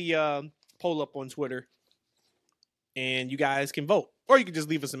put the poll up on Twitter, and you guys can vote, or you can just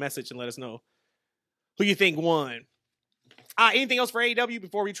leave us a message and let us know who you think won. Anything else for AEW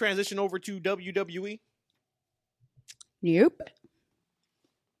before we transition over to WWE?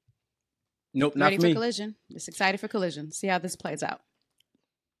 Nope, not Ready for for me. Collision. Just excited for Collision. See how this plays out.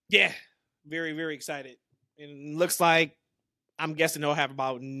 Yeah, very, very excited. And looks like, I'm guessing they'll have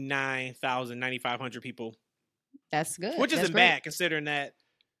about 9,000, 9,500 people. That's good. Which isn't That's great. bad considering that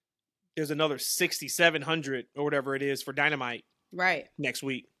there's another 6,700 or whatever it is for Dynamite right next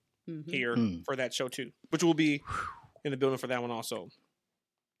week here Mm. for that show too, which will be in the building for that one also.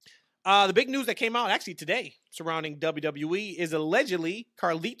 The big news that came out actually today surrounding WWE is allegedly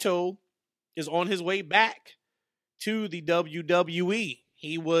Carlito is on his way back to the WWE.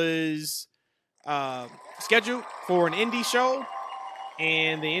 He was scheduled for an indie show,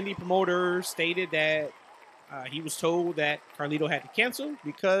 and the indie promoter stated that he was told that Carlito had to cancel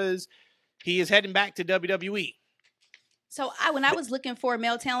because he is heading back to WWE. So when I was looking for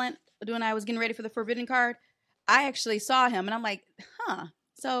male talent when I was getting ready for the Forbidden card, I actually saw him, and I'm like,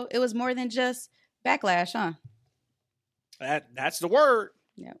 So it was more than just Backlash, huh? That's the word.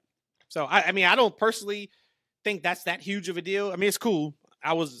 Yeah. So I mean, I don't personally think that's that huge of a deal. I mean, it's cool.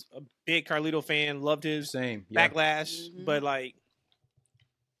 I was a big Carlito fan, loved his Backlash, but like,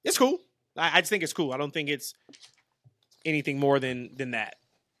 it's cool. I just think it's cool. I don't think it's anything more than that.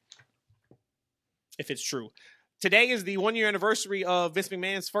 If it's true. Today is the 1-year anniversary of Vince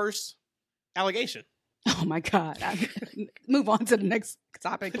McMahon's first allegation. Oh my God. Move on to the next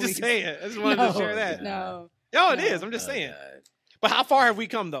topic, please. Just saying. I just wanted to share that. No, it is. I'm just saying. But how far have we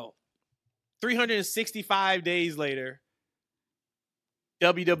come, though? 365 days later,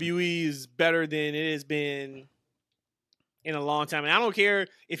 WWE is better than it has been in a long time. And I don't care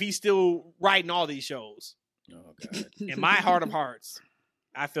if he's still writing all these shows. Oh, God. In my heart of hearts,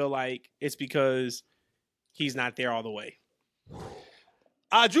 I feel like it's because he's not there all the way.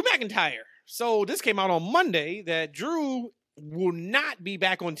 Drew McIntyre. So this came out on Monday that Drew will not be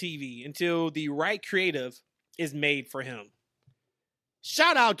back on TV until the right creative is made for him.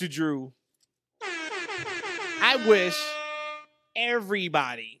 Shout out to Drew. I wish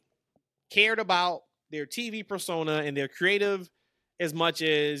everybody cared about their TV persona and their creative as much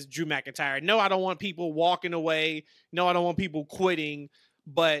as Drew McIntyre. No, I don't want people walking away. No, I don't want people quitting.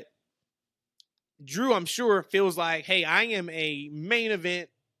 But Drew, I'm sure, feels like, hey, I am a main event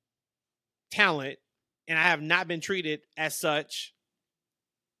talent and I have not been treated as such.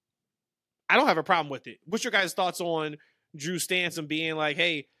 I don't have a problem with it. What's your guys' thoughts on Drew's stance and being like,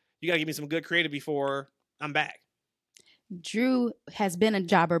 hey, you got to give me some good creative before I'm back? Drew has been a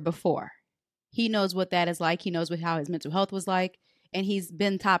jobber before. He knows what that is like. He knows how his mental health was like, and he's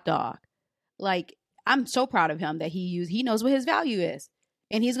been top dog. Like, I'm so proud of him that he knows what his value is,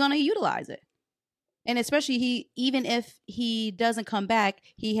 and he's going to utilize it. And especially even if he doesn't come back,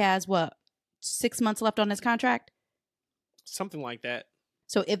 he has 6 months left on his contract? Something like that.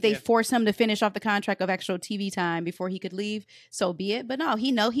 So if they force him to finish off the contract of extra TV time before he could leave, so be it. But no,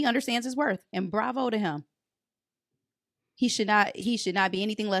 he understands his worth, and bravo to him. He should not be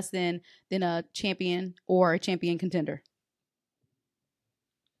anything less than a champion or a champion contender.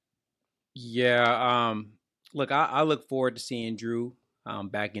 Yeah, look, I look forward to seeing Drew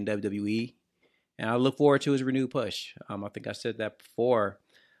back in WWE, and I look forward to his renewed push. I think I said that before,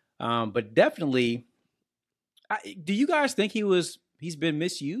 but definitely, do you guys think he's been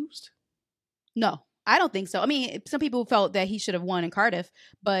misused? No, I don't think so. I mean, some people felt that he should have won in Cardiff,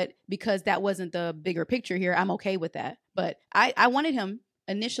 but because that wasn't the bigger picture here, I'm okay with that. But I wanted him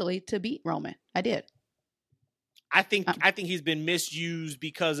initially to beat Roman. I did. I think he's been misused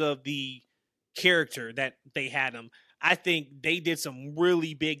because of the character that they had him. I think they did some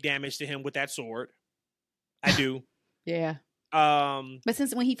really big damage to him with that sword. I do. Yeah. But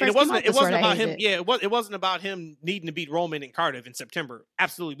since when he first it wasn't about him. It. Yeah, it wasn't about him needing to beat Roman in Cardiff in September.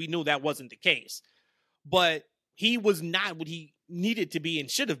 Absolutely, we knew that wasn't the case. But he was not what he needed to be and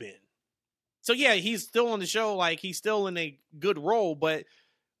should have been. So yeah, he's still on the show. Like he's still in a good role, but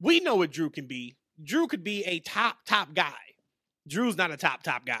we know what Drew can be. Drew could be a top guy. Drew's not a top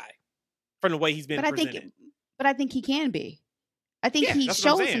guy from the way he's been presented. But I think he can be. I think he that's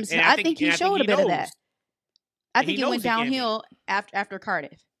what I'm showed some. saying. I think he showed a bit of that. I think he it went knows he can downhill after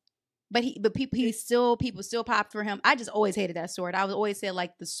Cardiff. But people still popped for him. I just always hated that sword. I would always say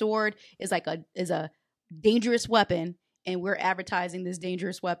like the sword is like a dangerous weapon, and we're advertising this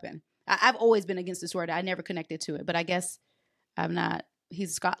dangerous weapon. I've always been against the sword. I never connected to it, but I guess I'm not.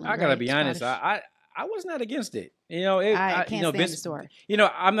 He's Scotland. I gotta right? be honest. I was not against it. You know, I can't stand Vince, the sword. You know,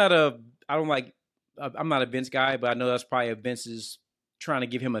 I'm not a Vince guy, but I know that's probably Vince's trying to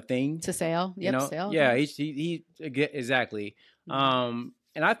give him a thing to sell. Yep, you know? sell. Yeah, he exactly. Mm-hmm.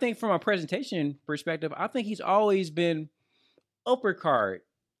 And I think from a presentation perspective, I think he's always been upper card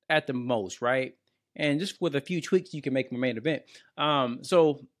at the most, right? And just with a few tweaks, you can make him a main event.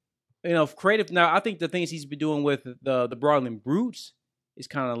 So, you know, creative. Now, I think the things he's been doing with the Brawling Brutes is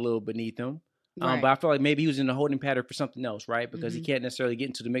kind of a little beneath him. Right. But I feel like maybe he was in the holding pattern for something else, right? Because he can't necessarily get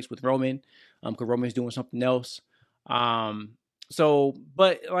into the mix with Roman, because Roman's doing something else. So,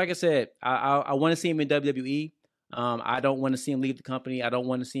 but like I said, I want to see him in WWE. I don't want to see him leave the company. I don't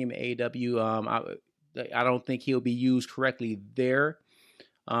want to see him in AEW. I don't think he'll be used correctly there.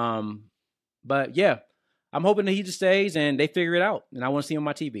 But yeah, I'm hoping that he just stays and they figure it out. And I want to see him on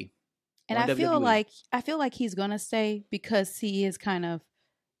my TV. And I feel like he's gonna stay because he is kind of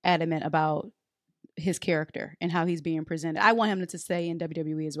adamant about his character and how he's being presented. I want him to stay in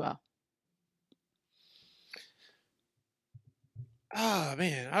WWE as well. Oh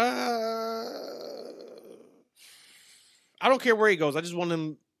man, I don't care where he goes. I just want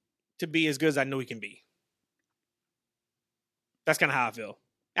him to be as good as I know he can be. That's kind of how I feel.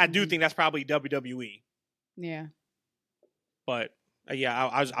 I do think that's probably WWE. Yeah. But yeah,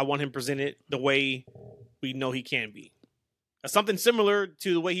 I want him presented the way we know he can be. Something similar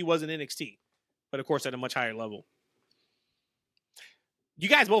to the way he was in NXT, but of course at a much higher level. You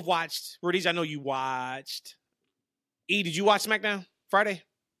guys both watched. Rudies, I know you watched. E, did you watch SmackDown Friday?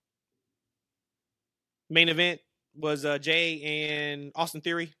 Main event was Jay and Austin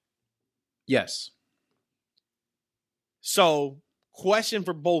Theory. Yes. So, question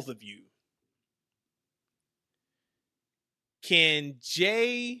for both of you. Can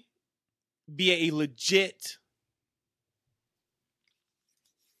Jay be a legit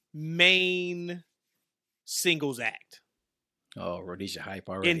main singles act? Oh, Rhodesia hype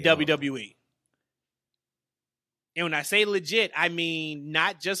already. In WWE. And when I say legit, I mean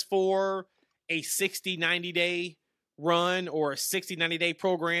not just for a 60, 90-day run or a 60, 90-day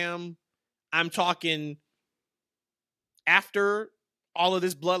program. I'm talking after all of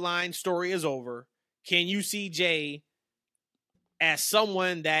this bloodline story is over, can you see Jay as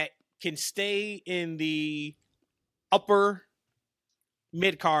someone that can stay in the upper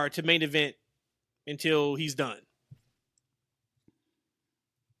mid-card to main event until he's done?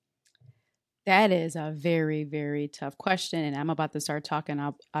 That is a very, very tough question, and I'm about to start talking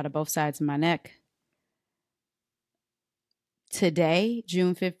out of both sides of my neck. Today,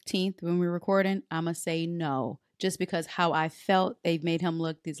 June 15th, when we're recording, I'm going to say no, just because how I felt they've made him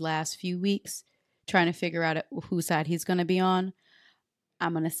look these last few weeks, trying to figure out whose side he's going to be on.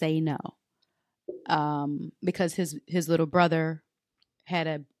 I'm going to say no, because his little brother had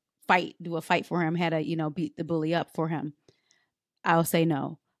a fight for him, had to, beat the bully up for him. I'll say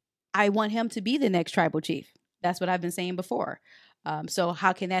no. I want him to be the next tribal chief. That's what I've been saying before. So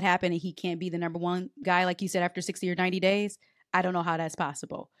how can that happen and he can't be the number one guy, like you said, after 60 or 90 days? I don't know how that's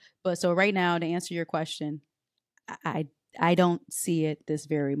possible. But so right now, to answer your question, I don't see it this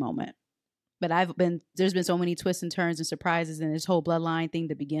very moment. But there's been so many twists and turns and surprises in this whole bloodline thing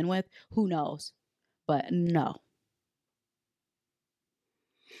to begin with. Who knows? But no.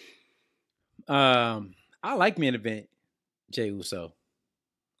 I like main event Jey Uso.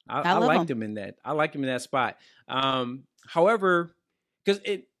 I liked him in that. I liked him in that spot. However, because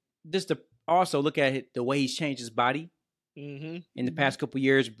it just to also look at it, the way he's changed his body in the past couple of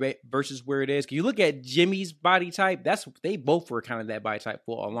years versus where it is. Because you look at Jimmy's body type, they both were kind of that body type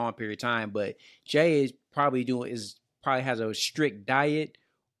for a long period of time. But Jay is probably has a strict diet,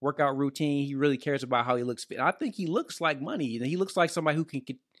 workout routine. He really cares about how he looks fit. I think he looks like money. He looks like somebody who can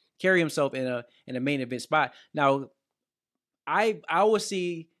carry himself in a main event spot. Now, I would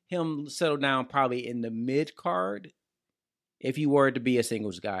see him settle down probably in the mid card if he were to be a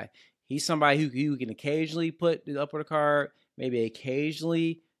singles guy. He's somebody who can occasionally put the upper card, maybe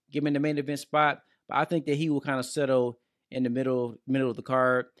occasionally give him the main event spot. But I think that he will kind of settle in the middle of the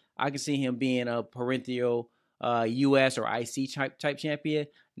card. I can see him being a parenthetical US or IC type champion.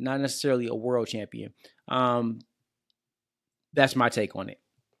 not necessarily a world champion. That's my take on it.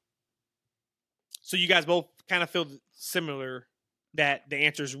 So you guys both kind of feel similar that the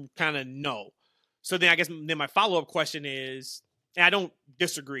answer is kind of no. So then I guess then my follow-up question is, and I don't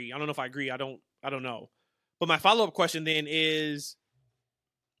disagree. I don't know if I agree. I don't know. But my follow-up question then is,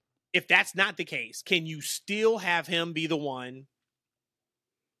 if that's not the case, can you still have him be the one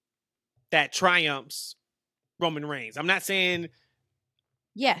that triumphs Roman Reigns? I'm not saying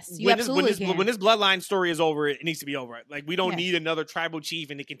yes, you absolutely can. When this bloodline story is over, it needs to be over. Like, we don't need another tribal chief,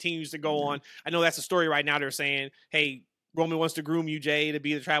 and it continues to go on. I know that's a story right now. They're saying, hey, Roman wants to groom you, Jay, to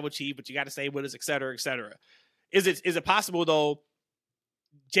be the tribal chief, but you got to stay with us, et cetera, et cetera. Is it possible, though,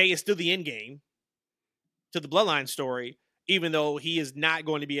 Jay is still the end game to the bloodline story, even though he is not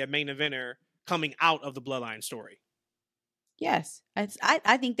going to be a main eventer coming out of the bloodline story? Yes.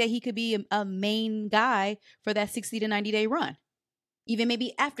 I think that he could be a main guy for that 60 to 90 day run. Even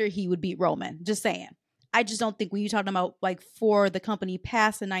maybe after he would beat Roman. Just saying. I just don't think when you're talking about like for the company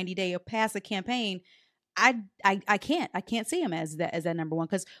past a 90 day or past a campaign, I can't see him as that number one.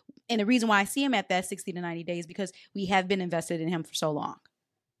 And the reason why I see him at that 60 to 90 days because we have been invested in him for so long.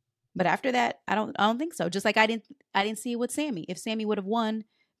 But after that, I don't think so. Just like I didn't see it with Sammy. If Sammy would have won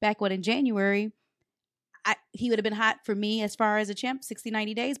back in January, he would have been hot for me as far as a champ 60,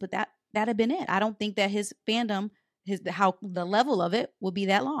 90 days, but that'd have been it. I don't think that his fandom, the level of it will be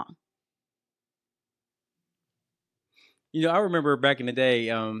that long. You know, I remember back in the day,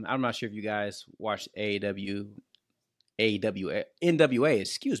 I'm not sure if you guys watched NWA back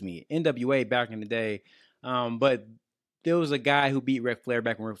in the day. But there was a guy who beat Ric Flair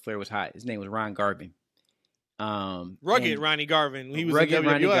back when Ric Flair was hot. His name was Ron Garvin. Rugged Ronnie Garvin. He was rugged in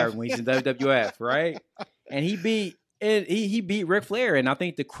WWF. Ronnie Garvin when he's in WWF, right? And he beat Ric Flair, and I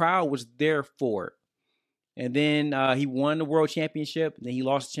think the crowd was there for it. And then he won the world championship, and then he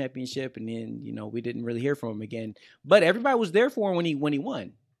lost the championship, and then we didn't really hear from him again. But everybody was there for him when he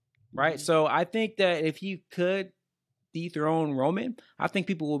won, right? Mm-hmm. So I think that if he could dethrone Roman, I think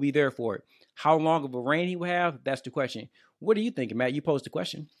people will be there for it. How long of a reign he will have, that's the question. What are you thinking, Matt? You posed the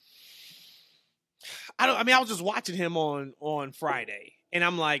question. I was just watching him on Friday, and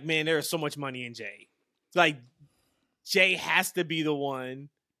I'm like, man, there is so much money in Jay. Like, Jay has to be the one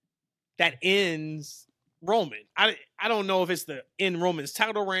that ends Roman. I don't know if it's the end Roman's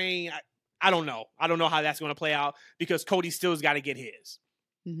title reign. I don't know. I don't know how that's going to play out because Cody still's got to get his.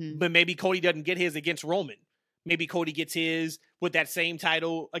 Mm-hmm. But maybe Cody doesn't get his against Roman. Maybe Cody gets his with that same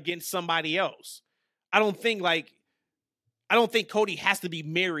title against somebody else. I don't think Cody has to be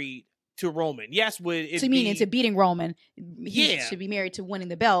married to Roman. Yes, so you mean into beating Roman? He should be married to winning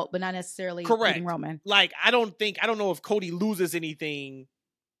the belt, but not necessarily beating Roman. Like, I don't know if Cody loses anything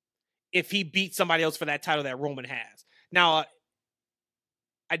if he beats somebody else for that title that Roman has. Now,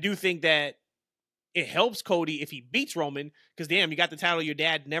 I do think that it helps Cody if he beats Roman, because damn, you got the title your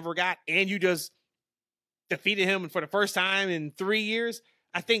dad never got, and you just defeated him for the first time in 3 years.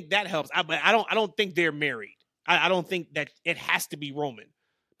 I think that helps. But I don't think they're married. I don't think that it has to be Roman.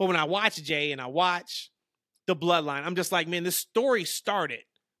 But when I watch Jay and I watch the bloodline, I'm just like, man, this story started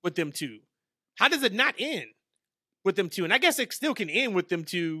with them two. How does it not end with them two? And I guess it still can end with them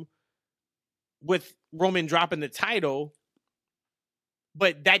two, with Roman dropping the title,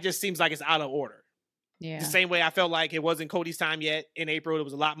 but that just seems like it's out of order. Yeah. The same way I felt like it wasn't Cody's time yet in April. There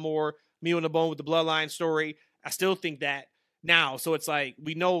was a lot more meat on the bone with the bloodline story. I still think that now. So it's like,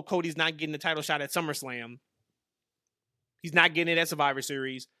 we know Cody's not getting the title shot at SummerSlam. He's not getting it at Survivor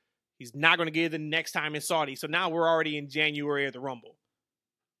Series. He's not going to get it the next time in Saudi. So now we're already in January at the Rumble.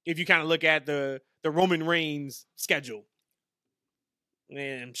 If you kind of look at the Roman Reigns schedule.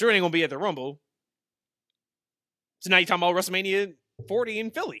 And I'm sure it ain't going to be at the Rumble. So now you're talking about WrestleMania 40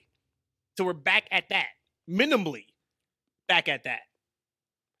 in Philly. So we're back at that. Minimally back at that.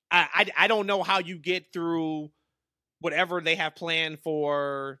 I don't know how you get through whatever they have planned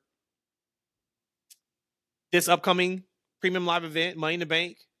for this upcoming premium live event, Money in the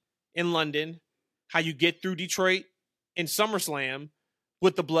Bank in London, how you get through Detroit and SummerSlam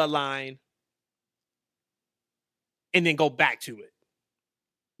with the bloodline and then go back to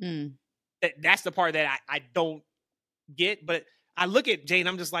it. That's the part that I don't get. But I look at Jay and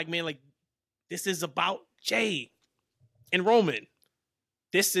I'm just like, man, like, this is about Jay and Roman.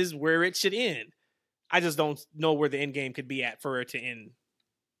 This is where it should end. I just don't know where the end game could be at for it to end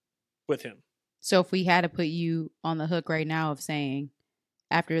with him. So if we had to put you on the hook right now of saying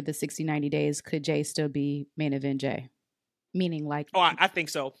after the 60, 90 days, could Jay still be main event Jay? Meaning like... Oh, I think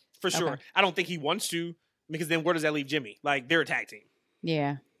so. For sure. Okay. I don't think he wants to, because then where does that leave Jimmy? Like, they're a tag team.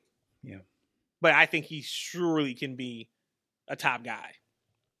 Yeah. Yeah. But I think he surely can be a top guy.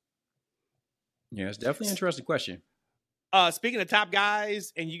 Yeah, it's definitely an interesting question. Speaking of top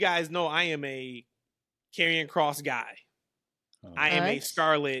guys, and you guys know I am a Karrion Kross guy. I am a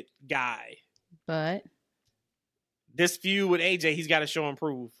Scarlett guy. But this feud with AJ, he's got to show and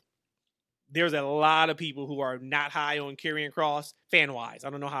prove. There's a lot of people who are not high on Karrion Kross, fan-wise. I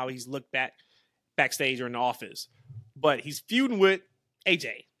don't know how he's looked backstage or in the office. But he's feuding with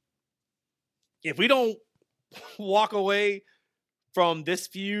AJ. If we don't walk away from this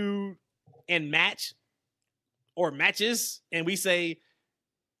feud and match or matches, and we say,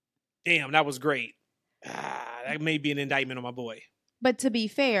 damn, that was great, that may be an indictment on my boy. But to be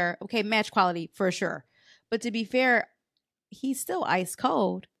fair, okay, match quality for sure. But to be fair, he's still ice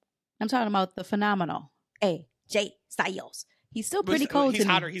cold. I'm talking about the phenomenal AJ Styles. He's still pretty cold. He's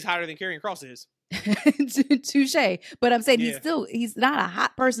hotter than Karrion Kross is. Touche. But I'm saying he's not a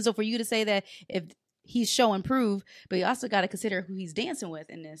hot person. So for you to say that if he's show and prove, but you also got to consider who he's dancing with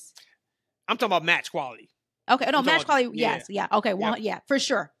in this. I'm talking about match quality. Okay, no, match quality. Yes, yeah. Okay, for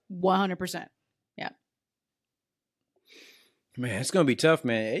sure, 100%. Yeah. Man, it's gonna be tough,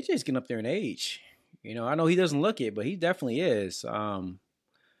 man. AJ's getting up there in age. You know, I know he doesn't look it, but he definitely is. I'm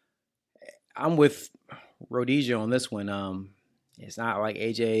with Rhodesia on this one. It's not like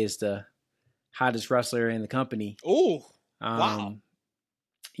AJ is the hottest wrestler in the company. Oh, wow.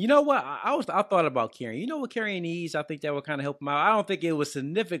 You know what? I thought about Karrion. You know what Karrion needs? I think that would kind of help him out. I don't think it would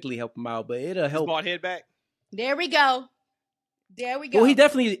significantly help him out, but it'll help. His bald head back. There we go. Well, he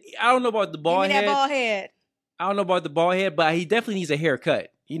definitely. I don't know about the bald head. Give me that bald head. I don't know about the bald head, but he definitely needs a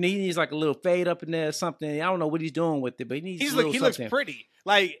haircut. You know, he needs like a little fade up in there or something. I don't know what he's doing with it, but he needs a little something. He looks pretty.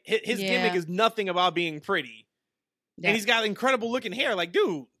 Like, his gimmick is nothing about being pretty. Yeah. And he's got incredible looking hair. Like,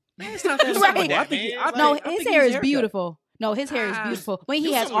 dude. Man, it's not that right. His hair is beautiful. No, his hair is beautiful. When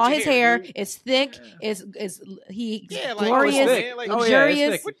he has all his hair, it's thick, it's glorious,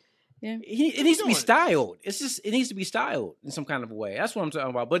 luxurious. Yeah. It needs to be styled. It needs to be styled in some kind of way. That's what I'm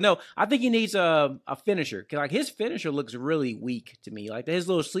talking about. But no, I think he needs a finisher. Cause like his finisher looks really weak to me. Like his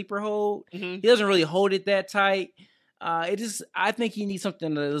little sleeper hold, he doesn't really hold it that tight. I think he needs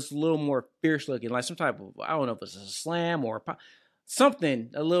something that's a little more fierce looking, like some type of, I don't know if it's a slam or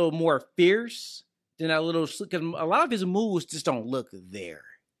something a little more fierce than that little, because a lot of his moves just don't look there,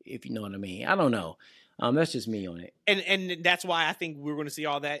 if you know what I mean. I don't know. That's just me on it. And that's why I think we're going to see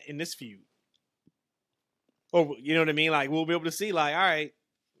all that in this feud. Or, you know what I mean? Like, we'll be able to see, like, all right,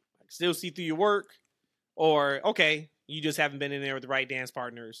 I still see through your work. Or, okay, you just haven't been in there with the right dance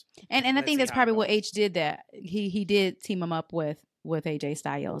partners. And I think that's probably what H did that. He did team him up with AJ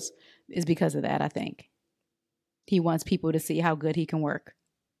Styles is because of that, I think. He wants people to see how good he can work.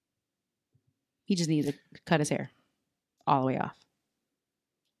 He just needs to cut his hair all the way off.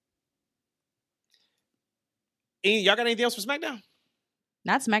 Y'all got anything else for SmackDown?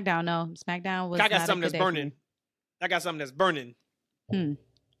 Not SmackDown, no. SmackDown was. I got something that's burning. I got something that's burning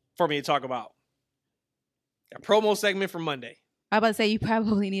for me to talk about. A promo segment from Monday. I was about to say you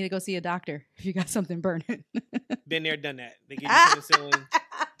probably need to go see a doctor if you got something burning. Been there, done that. They give you penicillin.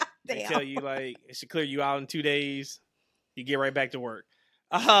 They tell you like it should clear you out in 2 days. You get right back to work.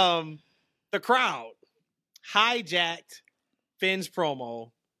 The crowd hijacked Finn's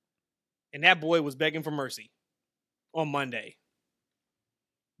promo, and that boy was begging for mercy on Monday.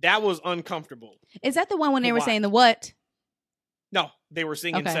 That was uncomfortable. Is that the one when they were saying the what? No, they were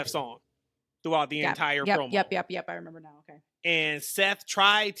singing Seth's song throughout the entire promo. Yep. I remember now. Okay. And Seth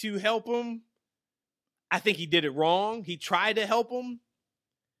tried to help him. I think he did it wrong. He tried to help him,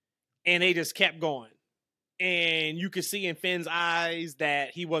 and they just kept going. And you could see in Finn's eyes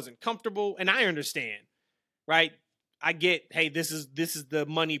that he wasn't comfortable. And I understand, right? I get, hey, this is the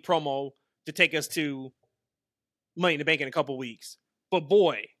money promo to take us to Money in the Bank in a couple weeks. But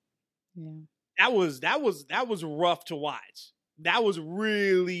boy, that was rough to watch. That was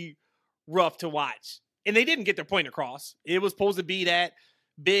really rough to watch. And they didn't get their point across. It was supposed to be that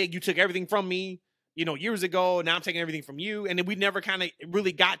big, you took everything from me, years ago. Now I'm taking everything from you. And then we never kind of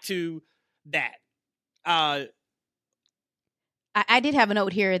really got to that. I did have a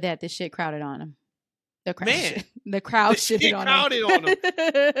note here that the shit crowded on him. The crowd shitted on him.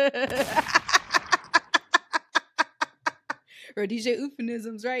 Or DJ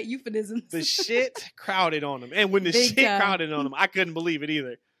euphemisms, right? Euphemisms. The shit crowded on him. And when the shit crowded on him, I couldn't believe it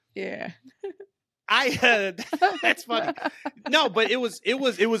either. Yeah. That's funny. No, but it was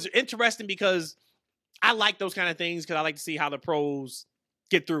interesting because I like those kind of things because I like to see how the pros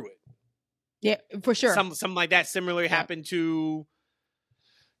get through it. Yeah, for sure. Something like that similarly happened to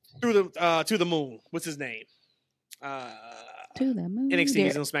the moon. What's his name? To the moon. NXT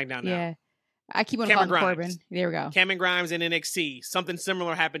is on SmackDown now. Yeah. I keep on calling Corbin. There we go. Cameron Grimes in NXT. Something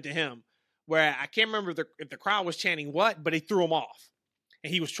similar happened to him where I can't remember if the crowd was chanting what, but they threw him off.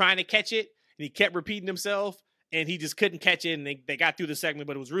 And he was trying to catch it, and he kept repeating himself, and he just couldn't catch it, and they got through the segment,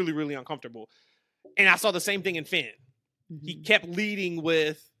 but it was really, really uncomfortable. And I saw the same thing in Finn. Mm-hmm. He kept leading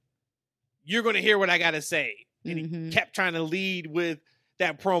with, you're going to hear what I got to say. And he kept trying to lead with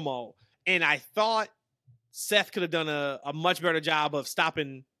that promo. And I thought Seth could have done a much better job of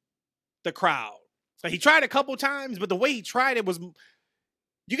stopping the crowd. Like, he tried a couple times, but the way he tried it was,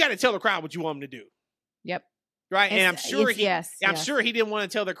 you got to tell the crowd what you want him to do. Yep. Right. And I'm sure sure he didn't want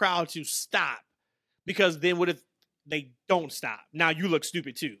to tell the crowd to stop, because then what if they don't stop? Now you look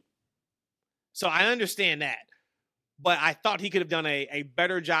stupid too. So I understand that. But I thought he could have done a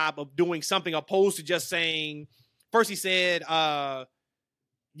better job of doing something opposed to just saying, first he said,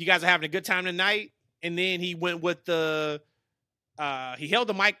 you guys are having a good time tonight. And then he went with he held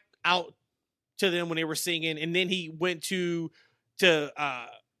the mic out to them when they were singing. And then he went to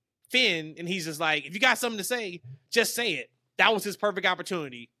Finn, and he's just like, if you got something to say, just say it. That was his perfect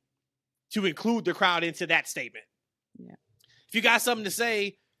opportunity to include the crowd into that statement. Yeah. If you got something to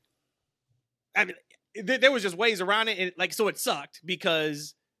say, I mean, there was just ways around it, and like, so it sucked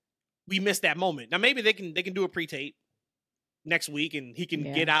because we missed that moment. Now maybe they can do a pre-tape next week, and he can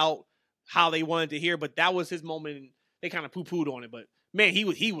get out how they wanted to hear. But that was his moment, and they kind of poo-pooed on it. But man,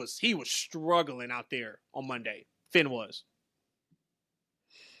 he was struggling out there on Monday. Finn was.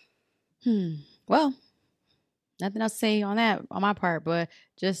 Well, nothing else to say on that on my part, but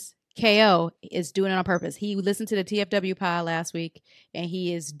just KO is doing it on purpose. He listened to the TFW pod last week, and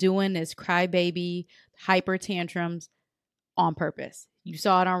he is doing this crybaby hyper tantrums on purpose. You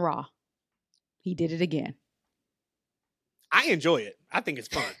saw it on Raw. He did it again. I enjoy it. I think it's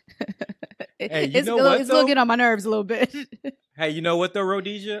fun. Hey, it's a little get on my nerves a little bit. Hey, you know what though,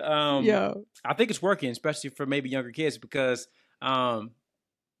 Rhodesia? Yo. I think it's working, especially for maybe younger kids, because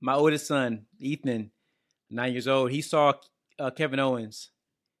my oldest son, Ethan, 9 years old, he saw Kevin Owens.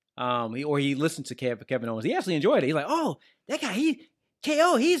 He listened to Kevin Owens. He actually enjoyed it. He's like, oh, that guy,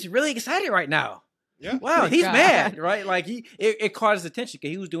 KO, he's really excited right now. Yeah. Wow, he's mad, right? Like it caught his attention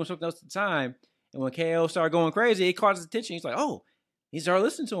because he was doing something else at the time. And when KO started going crazy, it caught his attention. He's like, oh, he started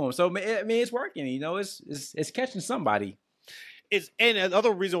listening to him. So I mean, it's working. You know, it's catching somebody. And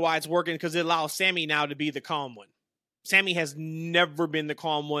another reason why it's working, because it allows Sammy now to be the calm one. Sammy has never been the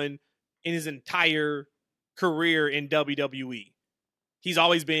calm one in his entire career in WWE. He's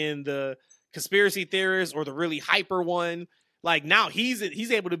always been the conspiracy theorist or the really hyper one. Like, now he's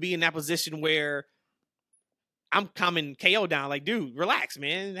able to be in that position where I'm calming KO down. Like, dude, relax,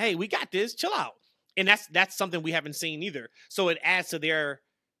 man. Hey, we got this. Chill out. And that's something we haven't seen either. So it adds to their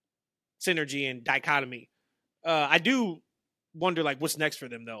synergy and dichotomy. I do wonder, like, what's next for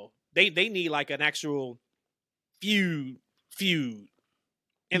them though. They need like an actual feud,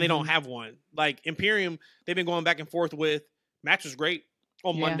 and they don't have one. Like Imperium, they've been going back and forth with. Match was great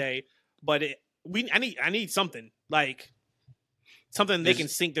on Monday, but I need something, like something they can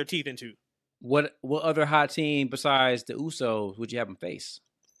sink their teeth into. What other hot team besides the Usos would you have them face?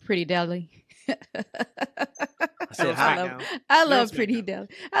 Pretty Deli. I love Pretty Deli.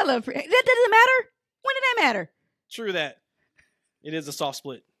 I love Pretty. That doesn't matter. When did that matter? True that. It is a soft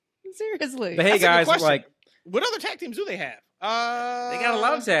split. Seriously. But hey, guys, like, what other tag teams do they have? They got a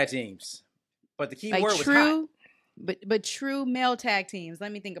lot of tag teams, but the key word was hot. But true male tag teams.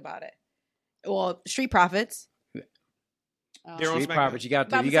 Let me think about it. Well, Street Profits. Street Profits. You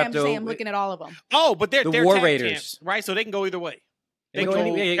got I'm looking at all of them. Oh, but they're War tag Raiders, champs, right? So they can go either way. They can go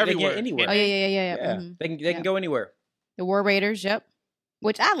anywhere. Anywhere. Oh yeah. Mm-hmm. They can go anywhere. The War Raiders, yep.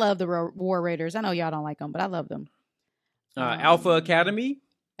 Which I love the War Raiders. I know y'all don't like them, but I love them. Alpha Academy.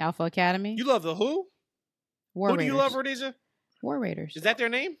 Alpha Academy. You love the who? Who do you love, Rhodesia? War Raiders. Is that their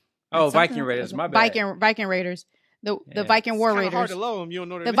name? Oh, Viking Raiders. My bad. Viking Raiders. The Viking War Raiders. It's hard to love them. You don't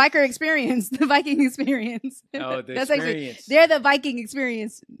know their the name. Viking Experience. The Viking Experience. Oh, the That's Experience. Actually, they're the Viking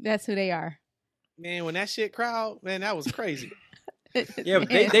Experience. That's who they are. Man, when that shit crowd, man, that was crazy. Yeah, but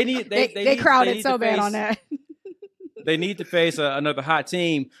they crowded so bad on that. They need to face another hot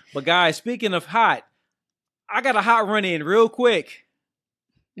team. But guys, speaking of hot, I got a hot run in real quick.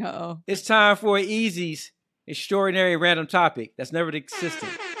 Uh-oh. It's time for Easy's extraordinary random topic that's never existed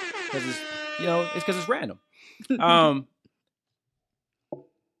because it's random. I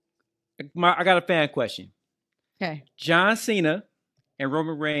got a fan question. Okay. John Cena and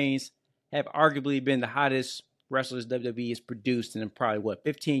Roman Reigns have arguably been the hottest wrestlers WWE has produced in probably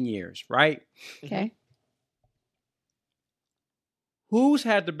 15 years, right? Okay. Who's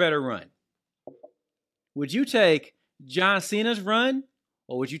had the better run? Would you take John Cena's run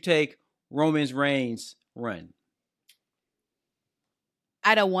or would you take Roman Reigns' run?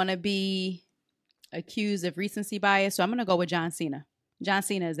 I don't want to be accused of recency bias, so I'm going to go with John Cena. John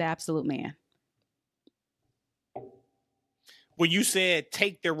Cena is the absolute man. When you said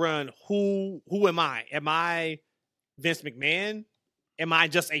take the run, who am I? Am I Vince McMahon? Am I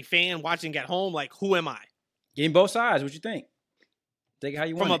just a fan watching at home? Like, who am I? Getting both sides. What you think? Take it how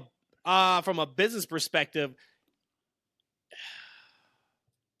you want it. From a business perspective,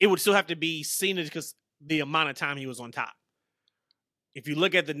 it would still have to be Cena because the amount of time he was on top. If you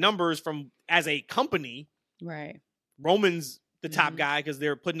look at the numbers from as a company, right? Roman's the top guy because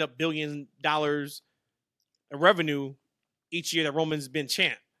they're putting up $billions of revenue each year that Roman's been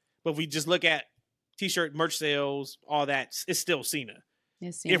champ. But if we just look at t-shirt, merch sales, all that, it's still Cena.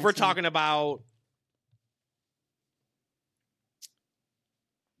 If we're talking about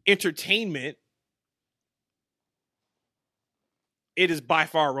entertainment, it is by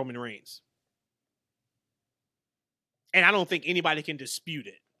far Roman Reigns. And I don't think anybody can dispute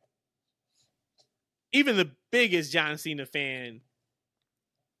it. Even the biggest John Cena fan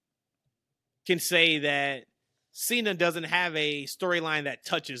can say that Cena doesn't have a storyline that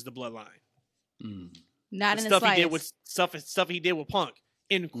touches the bloodline. Not the in the stuff he did slightest. with stuff he did with Punk.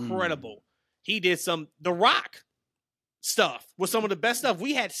 Incredible. He did some The Rock stuff was some of the best stuff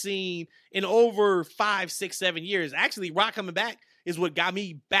we had seen in over 5, 6, 7 years. Actually, Rock coming back is what got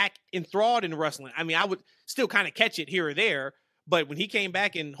me back enthralled in wrestling. I mean, I would still kind of catch it here or there, but when he came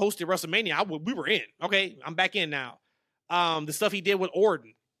back and hosted WrestleMania, we were in. Okay, I'm back in now. The stuff he did with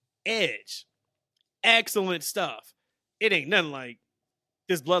Orton, Edge, excellent stuff. It ain't nothing like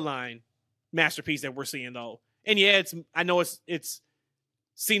this Bloodline masterpiece that we're seeing though. And yeah, I know it's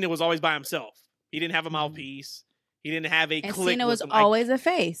Cena was always by himself. He didn't have a mouthpiece. He didn't have a and clique. Cena was always a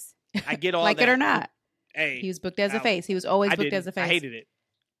face. I get all like that. it or not. Hey, he was booked as a face. He was always booked as a face. I hated it.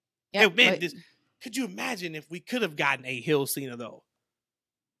 Yep, man, could you imagine if we could have gotten a heel Cena though?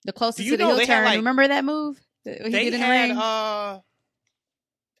 The closest to the heel turn. Remember that move he did in the ring? I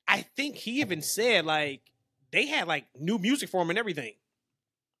think he even said like they had like new music for him and everything.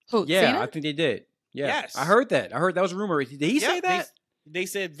 Who? Yeah, Cena? I think they did. Yeah. Yes, I heard that. I heard that was a rumor. Did he say that? They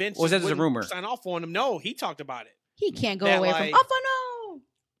said Vince was that just a rumor? Sign off on him. No, he talked about it. He can't go away from. Oh no!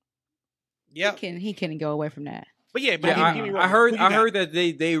 Yeah, he can't go away from that. But yeah, I heard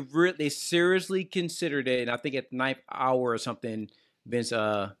that they seriously considered it, and I think at the 9th hour or something, Vince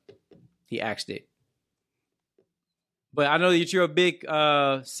he axed it. But I know that you're a big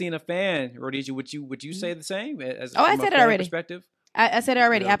Cena fan, Rhodesia. Would you say the same? As I said it already. Perspective? I said it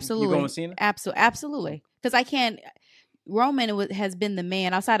already. Absolutely. You going with Cena? Absolutely. Because I can't. Roman has been the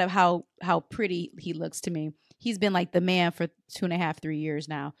man outside of how pretty he looks to me. He's been like the man for 2.5, 3 years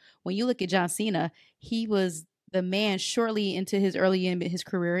now. When you look at John Cena, he was the man shortly into his early in his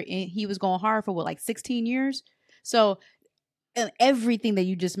career, and he was going hard for 16 years. So, and everything that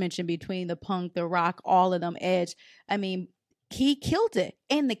you just mentioned between the Punk, the Rock, all of them, Edge. I mean, he killed it,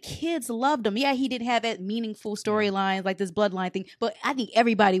 and the kids loved him. Yeah, he didn't have that meaningful storyline like this Bloodline thing, but I think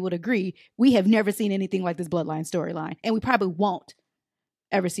everybody would agree we have never seen anything like this Bloodline storyline, and we probably won't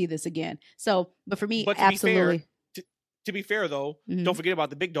ever see this again. So, but for me, absolutely. To be fair, though, don't forget about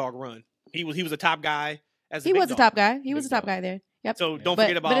the Big Dog run. He was a top guy. He was a top guy. He was a top guy there. Yep. So don't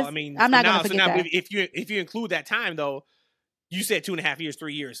forget about. I mean, I'm not going to forget that. If you include that time, though, you said 2.5 years,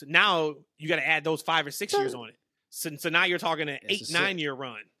 3 years. Now you got to add those 5 or 6 years on it. So now you're talking an 8-9 year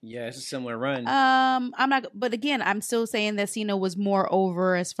run. Yeah, it's a similar run. I'm not, but again, I'm still saying that Cena was more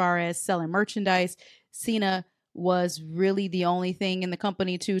over as far as selling merchandise. Cena was really the only thing in the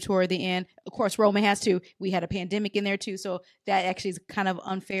company too toward the end. Of course, Roman has too. We had a pandemic in there too, so that actually is kind of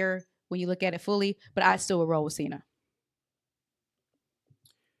unfair when you look at it fully. But I still would roll with Cena.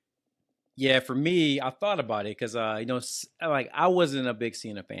 Yeah, for me, I thought about it because I wasn't a big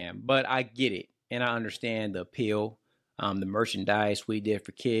Cena fan, but I get it. And I understand the appeal, the merchandise we did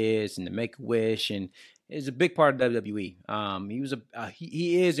for kids and the Make-A-Wish, and it's a big part of WWE.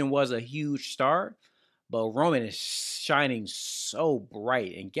 He is and was a huge star, but Roman is shining so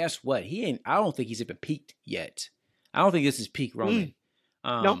bright. And guess what? I don't think he's even peaked yet. I don't think this is peak Roman.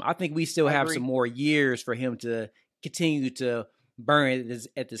 No, I think we still have some more years for him to continue to burn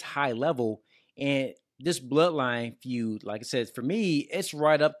at this high level. And this Bloodline feud, like I said, for me, it's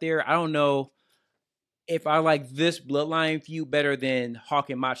right up there. I don't know if I like this Bloodline feud better than Hawk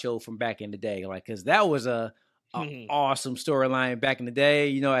and Macho from back in the day, because that was a awesome storyline back in the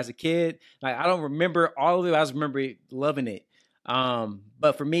day. As a kid, I don't remember all of it. I just remember loving it.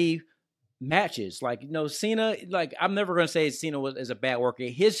 But for me, matches, Cena, I'm never gonna say Cena is a bad worker.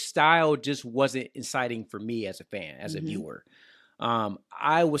 His style just wasn't inciting for me as a fan, as a viewer.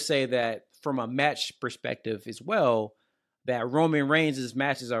 I would say that from a match perspective as well. that Roman Reigns'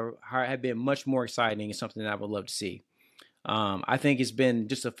 matches have been much more exciting and something that I would love to see. I think it's been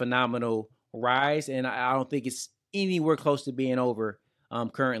just a phenomenal rise, and I don't think it's anywhere close to being over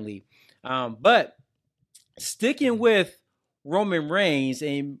currently. But sticking with Roman Reigns,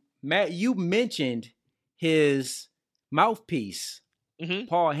 and Matt, you mentioned his mouthpiece,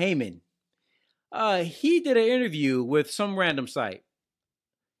 Paul Heyman. He did an interview with some random site,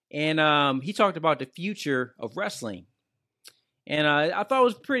 and he talked about the future of wrestling. And I thought it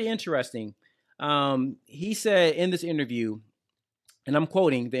was pretty interesting. He said in this interview, and I'm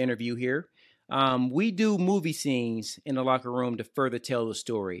quoting the interview here, we do movie scenes in the locker room to further tell the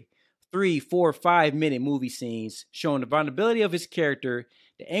story. 3, 4, 5-minute movie scenes showing the vulnerability of his character,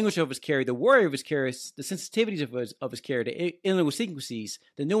 the anguish of his character, the worry of his character, the sensitivities of his character, the idiosyncrasies,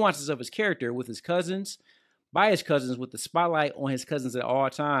 the nuances of his character with his cousins, by his cousins, with the spotlight on his cousins at all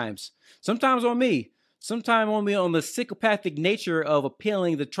times. Sometimes on me on the psychopathic nature of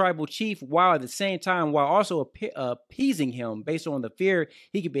appealing the tribal chief, while at the same time, while also appeasing him based on the fear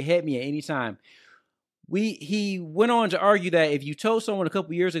he could behead me at any time. He went on to argue that if you told someone a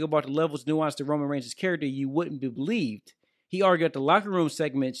couple years ago about the levels of nuance to Roman Reigns' character, you wouldn't be believed. He argued that the locker room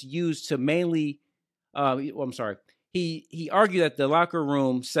segments used to mainly, He argued that the locker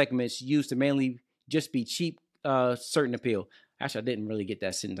room segments used to mainly just be cheap, certain appeal. Actually, I didn't really get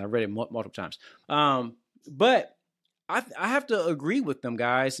that sentence. I read it multiple times. But I have to agree with them,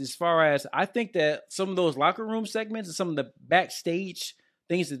 guys, as far as I think that some of those locker room segments and some of the backstage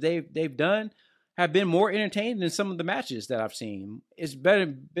things that they've done have been more entertaining than some of the matches that I've seen. It's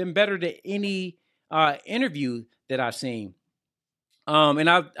been better than any interview that I've seen. And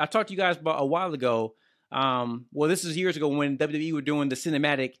I talked to you guys about a while ago. Well, this is years ago when WWE were doing the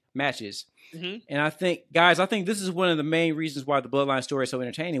cinematic matches. And I think this is one of the main reasons why the Bloodline story is so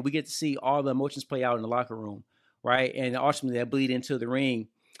entertaining. We get to see all the emotions play out in the locker room, right? And ultimately that bleed into the ring.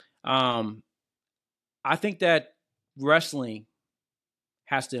 I think that wrestling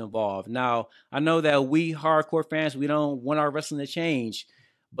has to evolve. Now, I know that we hardcore fans, we don't want our wrestling to change,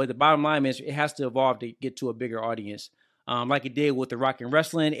 but the bottom line is it has to evolve to get to a bigger audience. Like it did with the rock and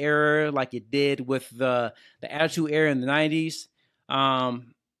wrestling era, like it did with the Attitude era in the 90s.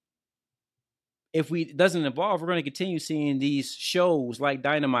 If it doesn't evolve, we're going to continue seeing these shows like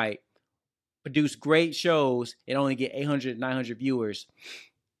Dynamite produce great shows and only get 800, 900 viewers.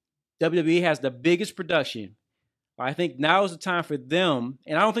 WWE has the biggest production. I think now is the time for them,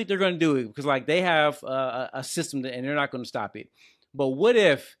 and I don't think they're going to do it because like they have a system and they're not going to stop it. But what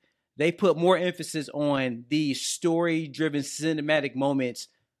if they put more emphasis on these story-driven cinematic moments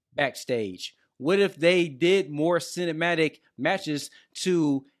backstage? What if they did more cinematic matches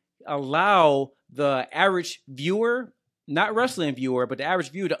to allow the average viewer, not wrestling viewer, but the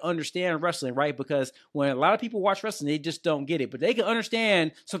average viewer to understand wrestling, right? Because when a lot of people watch wrestling, they just don't get it. But they can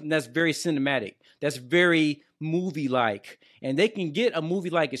understand something that's very cinematic, that's very movie-like. And they can get a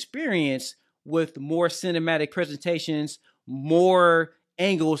movie-like experience with more cinematic presentations, more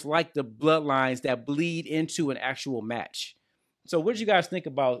angles like the bloodlines that bleed into an actual match. So what did you guys think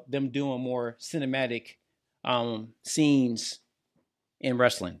about them doing more cinematic scenes in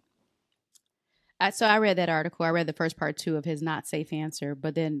wrestling? So I read that article. I read the first part too of his not safe answer,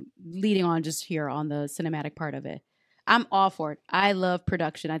 but then leading on just here on the cinematic part of it. I'm all for it. I love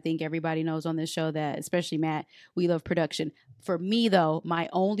production. I think everybody knows on this show that, especially Matt, we love production. For me, though, my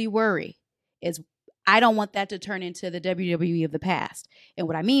only worry is I don't want that to turn into the WWE of the past. And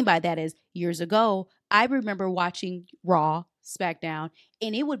what I mean by that is years ago, I remember watching Raw, SmackDown,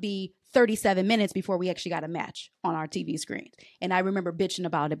 and it would be 37 minutes before we actually got a match on our TV screens. And I remember bitching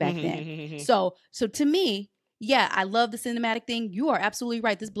about it back then. So to me, yeah, I love the cinematic thing. You are absolutely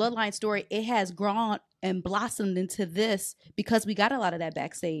right. This Bloodline story, it has grown and blossomed into this because we got a lot of that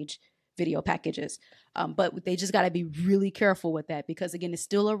backstage video packages. But they just got to be really careful with that because, again, it's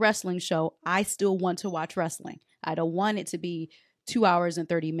still a wrestling show. I still want to watch wrestling. I don't want it to be 2 hours and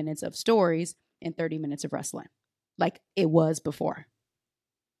 30 minutes of stories and 30 minutes of wrestling like it was before.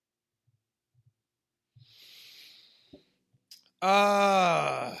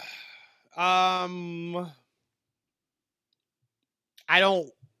 I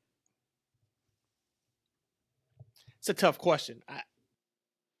don't. It's a tough question.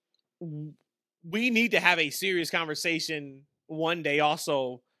 We need to have a serious conversation one day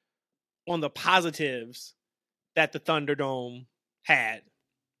also on the positives that the Thunderdome had.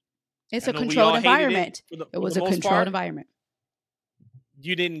 It's a controlled environment. It was a controlled environment.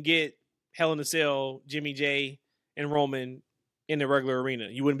 You didn't get Hell in a Cell, Jimmy J, and Roman in the regular arena.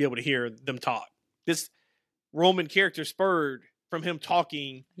 You wouldn't be able to hear them talk. This Roman character spurred from him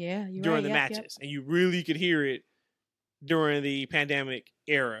talking during the matches. And you really could hear it during the pandemic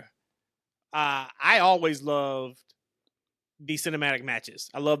era. I always loved the cinematic matches.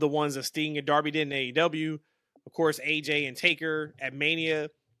 I love the ones that Sting and Darby did in AEW. Of course, AJ and Taker at Mania,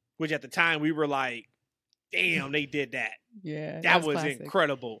 which at the time we were like, damn, they did that. Yeah, that was classic.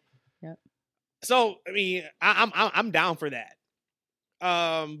 Incredible. Yep. So, I mean, I'm down for that.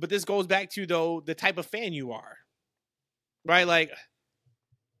 But this goes back to, though, the type of fan you are, right? Like,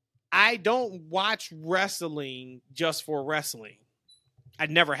 I don't watch wrestling just for wrestling. I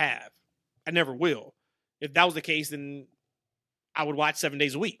never have. I never will. If that was the case, then I would watch 7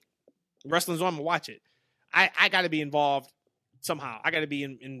 days a week. Wrestling's on, I'm going to watch it. I got to be involved somehow. I got to be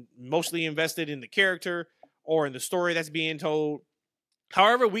in mostly invested in the character or in the story that's being told.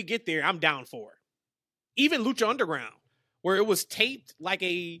 However we get there, I'm down for it. Even Lucha Underground, where it was taped like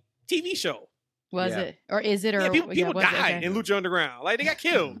a TV show. Was it? Or is it? Or people died in Lucha Underground. Like, they got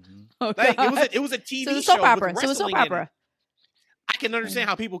killed. Oh, like, it was a TV so show. Soap opera. With So it was soap opera. I can understand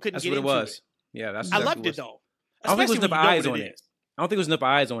how people couldn't That's get what into it was. it. Yeah, that's. I loved it, though. I don't think there was enough eyes on it. it. I don't think there was enough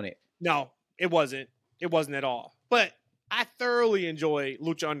eyes on it. No, it wasn't. It wasn't at all. But I thoroughly enjoy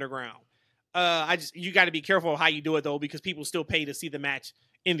Lucha Underground. You got to be careful how you do it, though, because people still pay to see the match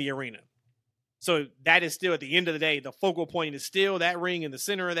in the arena. So that is still, at the end of the day, the focal point is still that ring in the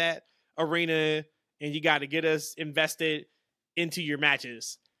center of that arena, and you got to get us invested into your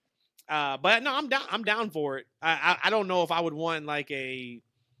matches. But no, I'm down for it. I don't know if I would want like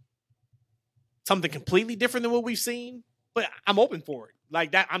something completely different than what we've seen, but I'm open for it.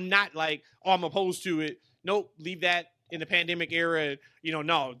 Like that, I'm not like, oh, I'm opposed to it. Nope, leave that in the pandemic era.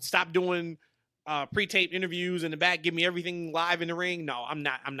 No, stop doing pre-taped interviews in the back. Give me everything live in the ring. No, I'm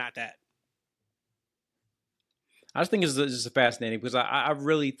not that. I just think it's just fascinating because I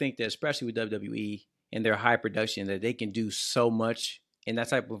really think that, especially with WWE and their high production, that they can do so much in that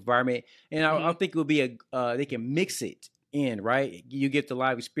type of environment. And I think it would be they can mix it in, right? You get the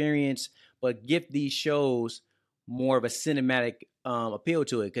live experience, but give these shows more of a cinematic appeal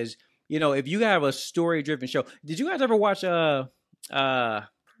to it. Because, if you have a story-driven show, did you guys ever watch Glow on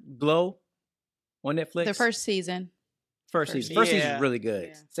Netflix? The first season. First season is really good.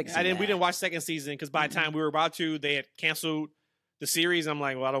 Yeah. Second season, We didn't watch second season because by the time we were about to, they had canceled the series. I'm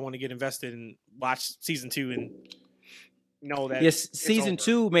like, well, I don't want to get invested and watch season 2 and know that. Yes, season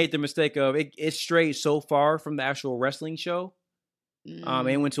 2 made the mistake of it strayed so far from the actual wrestling show. It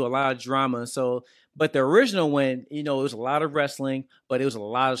went to a lot of drama. So, but the original one, it was a lot of wrestling, but it was a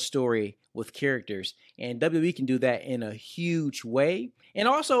lot of story with characters. And WWE can do that in a huge way. And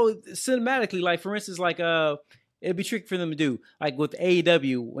also cinematically, like for instance, like it'd be tricky for them to do. Like with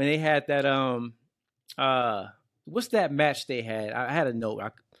AEW, when they had that what's that match they had? I had a note,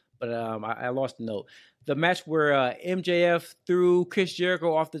 but I lost the note. The match where MJF threw Chris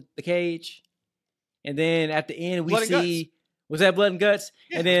Jericho off the cage, and then at the end we see, was that Blood and Guts?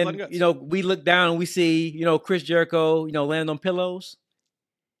 Yeah, and then Blood and Guts. We look down and we see Chris Jericho land on pillows,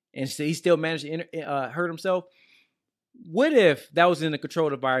 and so he still managed to hurt himself. What if that was in a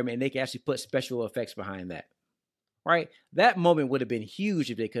controlled environment and they could actually put special effects behind that? Right, that moment would have been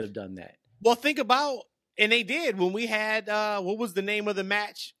huge if they could have done that. Well, think about, and they did when we had what was the name of the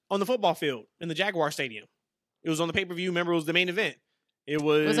match on the football field in the Jaguar Stadium? It was on the pay-per-view. Remember, it was the main event. It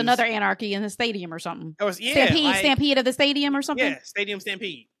was another anarchy in the stadium or something. It was Stampede of the stadium or something. Yeah, Stadium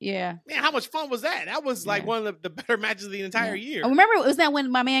Stampede. Yeah, man, how much fun was that? That was like one of the better matches of the entire year. I remember, was that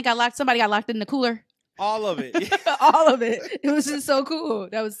when my man got locked? Somebody got locked in the cooler. All of it. All of it. It was just so cool.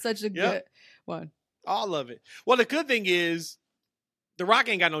 That was such a good one. All of it. Well, the good thing is, The Rock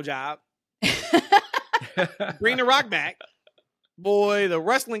ain't got no job. Bring The Rock back. Boy, the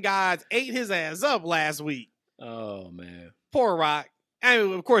wrestling gods ate his ass up last week. Oh, man. Poor Rock. I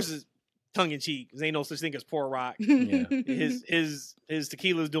mean, of course, it's tongue-in-cheek. There ain't no such thing as poor Rock. Yeah. His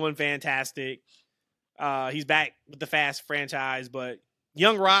tequila's doing fantastic. He's back with the Fast franchise, but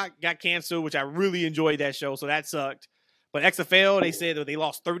Young Rock got canceled, which I really enjoyed that show, so that sucked. But XFL, they said that they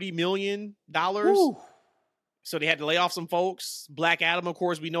lost $30 million. So they had to lay off some folks. Black Adam, of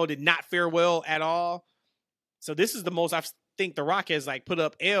course, we know did not fare well at all. So this is the most I think The Rock has put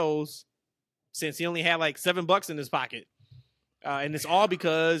up L's since he only had $7 in his pocket. And it's all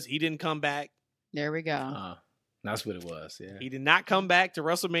because he didn't come back. There we go. That's what it was. Yeah. He did not come back to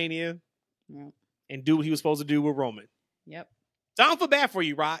WrestleMania and do what he was supposed to do with Roman. Yep. So I don't feel bad for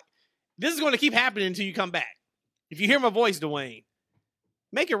you, Rock. This is going to keep happening until you come back. If you hear my voice, Dwayne,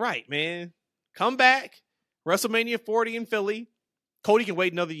 make it right, man. Come back. WrestleMania 40 in Philly. Cody can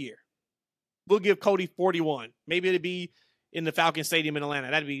wait another year. We'll give Cody 41. Maybe it'll be in the Falcon Stadium in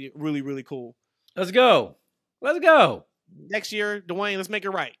Atlanta. That'd be really, really cool. Let's go. Next year, Dwayne, let's make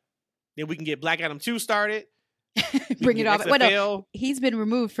it right. Then we can get Black Adam 2 started. Bring it off. Wait, no, XFL. he's been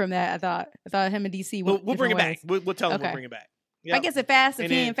removed from that. I thought him and DC. We'll went bring it different back. ways. We'll tell him Okay. we'll bring it back. I guess if Fast, if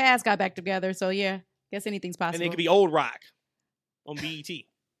And he then- and Fast got back together, so yeah, guess anything's And possible. it could be Old Rock on BET instead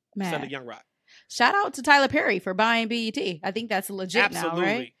Man. of Young Rock. Shout out to Tyler Perry for buying BET. I think that's legit Absolutely. now,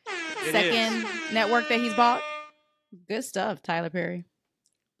 right? It Second is. network that he's bought. Good stuff, Tyler Perry.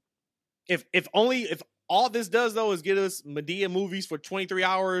 If all this does though is get us Medea movies for 23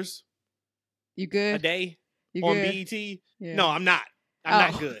 hours You a good? day You on good? BET, Yeah. no, I'm not.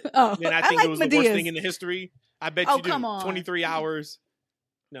 I'm not good. Oh, And I think like it was the worst Medea's. thing in the history. I bet Oh, you do. come on. 23 hours.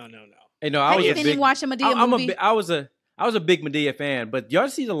 No. Hey, no, I Have was you a been big. watching Medea I movie? was a big Medea fan, but y'all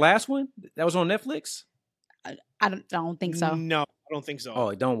see the last one that was on Netflix? I don't think so. No, I don't think so.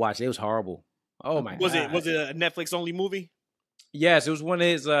 Oh, don't watch it. It was horrible. Oh my was god. it a Netflix only movie? Yes, it was one of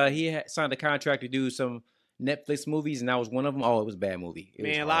his. He had signed a contract to do some Netflix movies, and that was one of them. Oh, it was a bad movie. It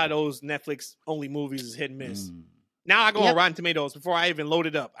was Man, a lot of horrible. those Netflix only movies is hit and miss. Mm. Now I go Yep. on Rotten Tomatoes before I even load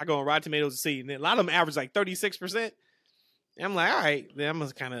it up. I go on Rotten Tomatoes to see, and a lot of them average like 36%. And I'm like, all right, then I'm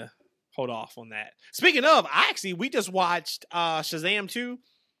gonna kind of hold off on that. Speaking of, we just watched Shazam 2.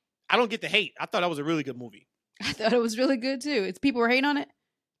 I don't get the hate. I thought that was a really good movie. I thought it was really good too. It's people were hating on it.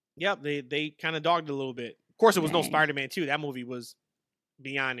 Yep, they kind of dogged it a little bit. Of course, it was no Dang. Spider-Man 2. That movie was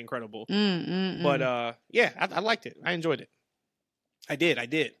beyond incredible. But Yeah, I liked it. I enjoyed it. I did.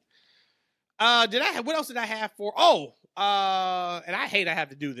 What else did I have for? And I hate I have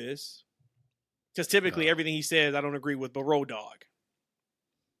to do this. Because typically everything he says I don't agree with, but Road Dogg.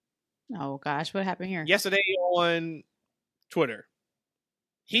 oh gosh, what happened here? Yesterday on Twitter,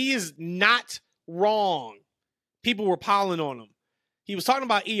 he is not wrong. People were piling on him. He was talking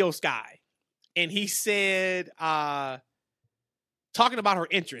about Io Sky, and he said, talking about her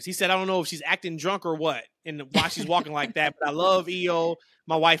interest. He said, I don't know if she's acting drunk or what, and why she's walking like that, but I love Io.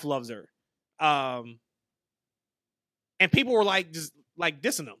 My wife loves her. And people were like, just like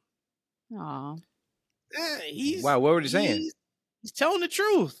dissing him. Aw. Wow, what were they saying? He's telling the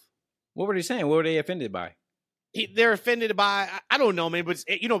truth. What were they saying? What were they offended by? They're offended by, I don't know, man, but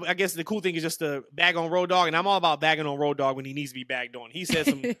I guess the cool thing is just to bag on Road Dogg, and I'm all about bagging on Road Dogg when he needs to be bagged on. He said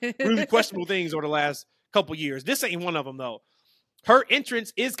some really questionable things over the last couple years. This ain't one of them, though. Her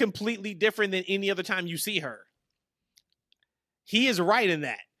entrance is completely different than any other time you see her. He is right in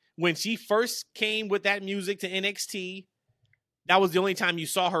that. When she first came with that music to NXT, that was the only time you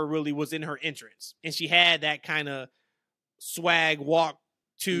saw her really was in her entrance. And she had that kind of swag walk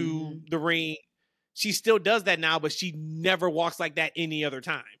to the ring. She still does that now, but she never walks like that any other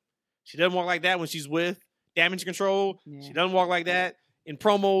time. She doesn't walk like that when she's with Damage Control. Yeah. She doesn't walk like that in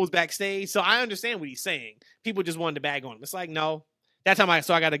promos backstage. So I understand what he's saying. People just wanted to bag on him. It's like, no. That time I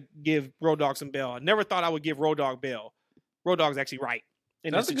got to give Road Dogg some bail. I never thought I would give Road Dogg bail. Road Dogg's actually right.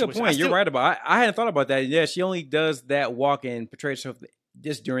 That's a good point. You're right about. I hadn't thought about that. Yeah, she only does that walk and portrays herself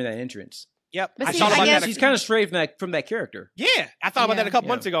just during that entrance. Yep. But I see, thought I about guess- that. She's kind of straight from that character. Yeah, I thought about that a couple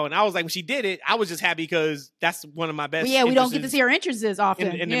Yeah. months ago, and I was like, when she did it, I was just happy because that's one of my best. Well, yeah, we don't get to entrances see her entrances often.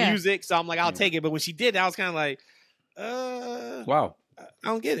 in the yeah. music, so I'm like, I'll Yeah. take it. But when she did, I was kind of like, Wow. I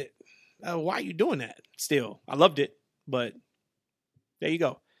don't get it. Why are you doing that? Still, I loved it, but there you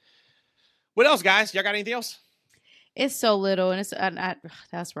go. What else, guys? Y'all got anything else? It's so little, and it's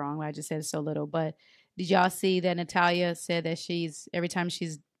that's wrong. I just said it's so little. But did y'all see that Natalia said that she's every time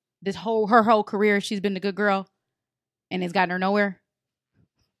she's her whole career she's been the good girl, and it's gotten her nowhere.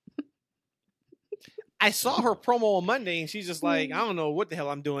 I saw her promo on Monday, and she's just like, I don't know what the hell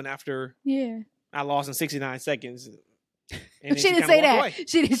I'm doing after Yeah, I lost in 69 seconds. And then she didn't kinda say walked that. away.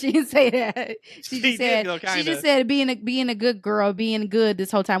 She didn't say that. She She just did, said though, she kinda. just said being a good girl, being good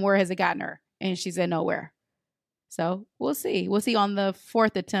this whole time. Where has it gotten her? And she said nowhere. So we'll see. We'll see on the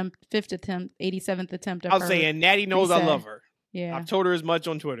 4th attempt, 5th attempt, 87th attempt. Of I was her. saying, Natty knows I reset. love her. Yeah. I've told her as much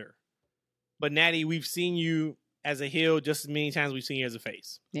on Twitter. But Natty, we've seen you as a heel just as many times we've seen you as a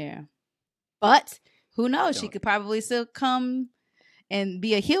face. Yeah. But who knows? She Don't. could probably still come and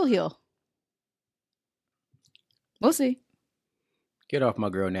be a heel. We'll see. Get off my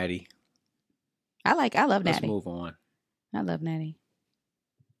girl, Natty. I love Let's Natty. move on. I love Natty.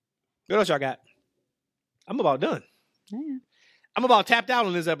 What else y'all got? I'm about done. Yeah. I'm about tapped out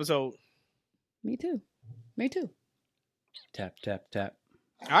on this episode. Me too. Tap, tap, tap.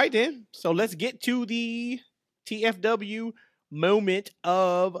 All right, then. So let's get to the TFW moment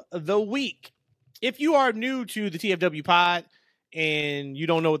of the week. If you are new to the TFW pod and you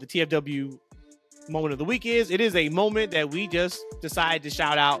don't know what the TFW moment of the week is, it is a moment that we just decided to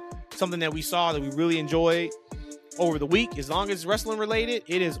shout out something that we saw that we really enjoyed over the week. As long as it's wrestling related,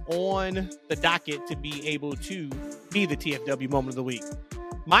 it is on the docket to be able to be the TFW moment of the week.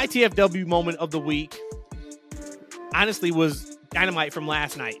 My TFW moment of the week honestly was Dynamite from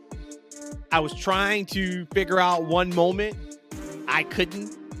last night. I was trying to figure out one moment. I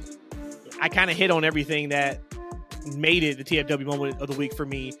couldn't. I kind of hit on everything that made it the TFW moment of the week for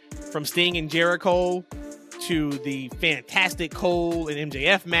me. From Sting and Jericho to the fantastic Cole and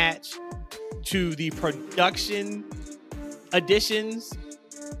MJF match to the production additions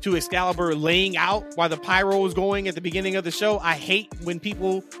to Excalibur laying out while the pyro was going at the beginning of the show. I hate when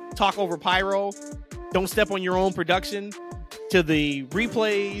people talk over pyro. Don't step on your own production. To the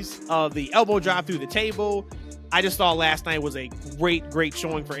replays of the elbow drop through the table. I just thought last night was a great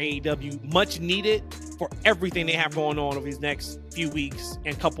showing for AEW. Much needed for everything they have going on over these next few weeks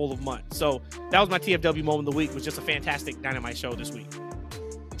and couple of months. So that was my TFW moment of the week. It was just a fantastic Dynamite show this week.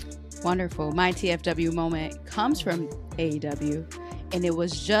 Wonderful. My TFW moment comes from AEW, and it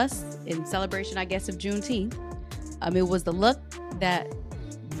was just in celebration, I guess, of Juneteenth. It was the look that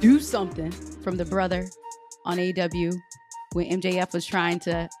do something from the brother on AEW when MJF was trying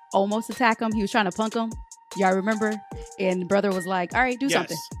to almost attack him. He was trying to punk him. Y'all remember? And the brother was like, all right, do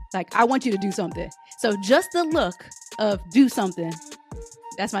something. Like, I want you to do something. So just the look of do something,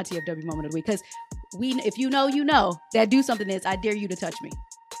 that's my TFW moment of the week. Because if you know that do something is, I dare you to touch me.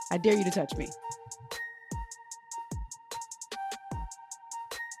 I dare you to touch me.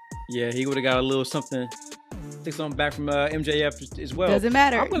 Yeah, he would have got a little something. Take something back from MJF as well. Doesn't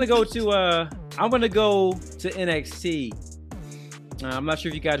matter. I'm gonna go to NXT. I'm not sure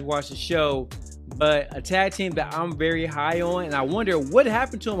if you guys watched the show, but a tag team that I'm very high on, and I wonder what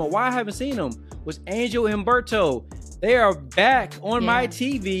happened to him or why I haven't seen him, was Angel and Humberto. They are back on my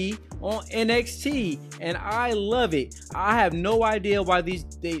TV on NXT, and I love it. I have no idea why these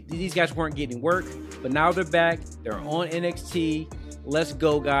guys weren't getting work, but now they're back. They're on NXT. Let's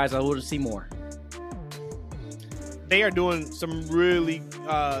go, guys. I want to see more. They are doing some really,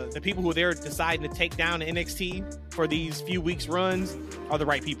 the people who they're deciding to take down NXT for these few weeks runs are the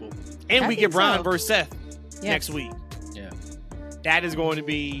right people. And we get Braun versus Seth next week. Yeah. That is going to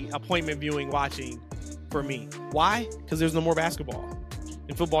be appointment viewing watching for me. Why? Because there's no more basketball.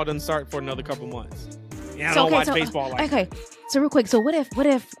 And football doesn't start for another couple months. And I don't watch baseball like that. Okay, so real quick. So what if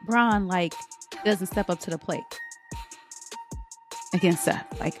Braun, like, doesn't step up to the plate against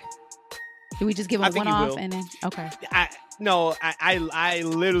Seth? Like, do we just give him a one-off and then okay? I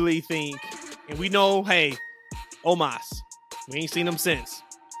literally think, and we know, hey, Omos, we ain't seen him since.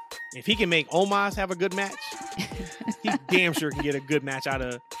 If he can make Omos have a good match, he damn sure can get a good match out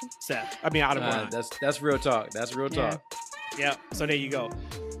of Seth. I mean, out of Braun. That's real talk. That's real talk. Yeah. So there you go.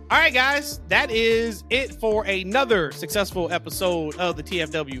 All right, guys, that is it for another successful episode of the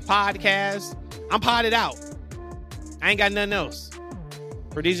TFW podcast. I'm potted out. I ain't got nothing else.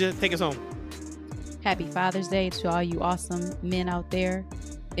 Khadijah, take us home. Happy Father's Day to all you awesome men out there.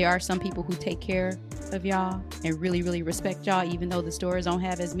 There are some people who take care of y'all and really, really respect y'all, even though the stores don't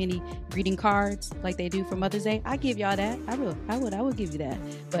have as many greeting cards like they do for Mother's Day. I give y'all that. I would give you that.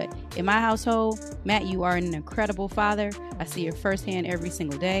 But in my household, Matt, you are an incredible father. I see it firsthand every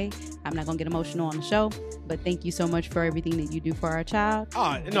single day. I'm not going to get emotional on the show, but thank you so much for everything that you do for our child.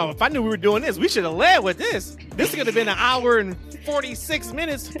 Oh, no, if I knew we were doing this, we should have led with this. This could have been an hour and 46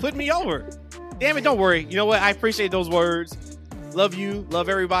 minutes to put me over. Damn it, don't worry. You know what? I appreciate those words. Love you. Love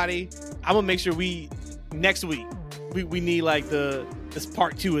everybody. I'm going to make sure next week, we need like this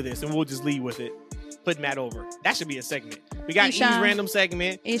part 2 of this, and we'll just lead with it. Put Matt over. That should be a segment. We got E's random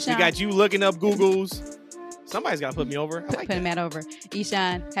segment. We got you looking up Googles. Somebody's got to put me over. I like put Matt over.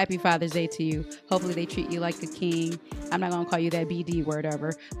 Eshawn, happy Father's Day to you. Hopefully they treat you like a king. I'm not going to call you that BD word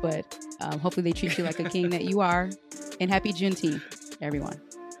ever, but hopefully they treat you like a king that you are. And happy Juneteenth, everyone.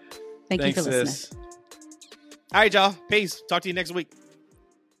 Thanks you for listening. All right, y'all. Peace. Talk to you next week.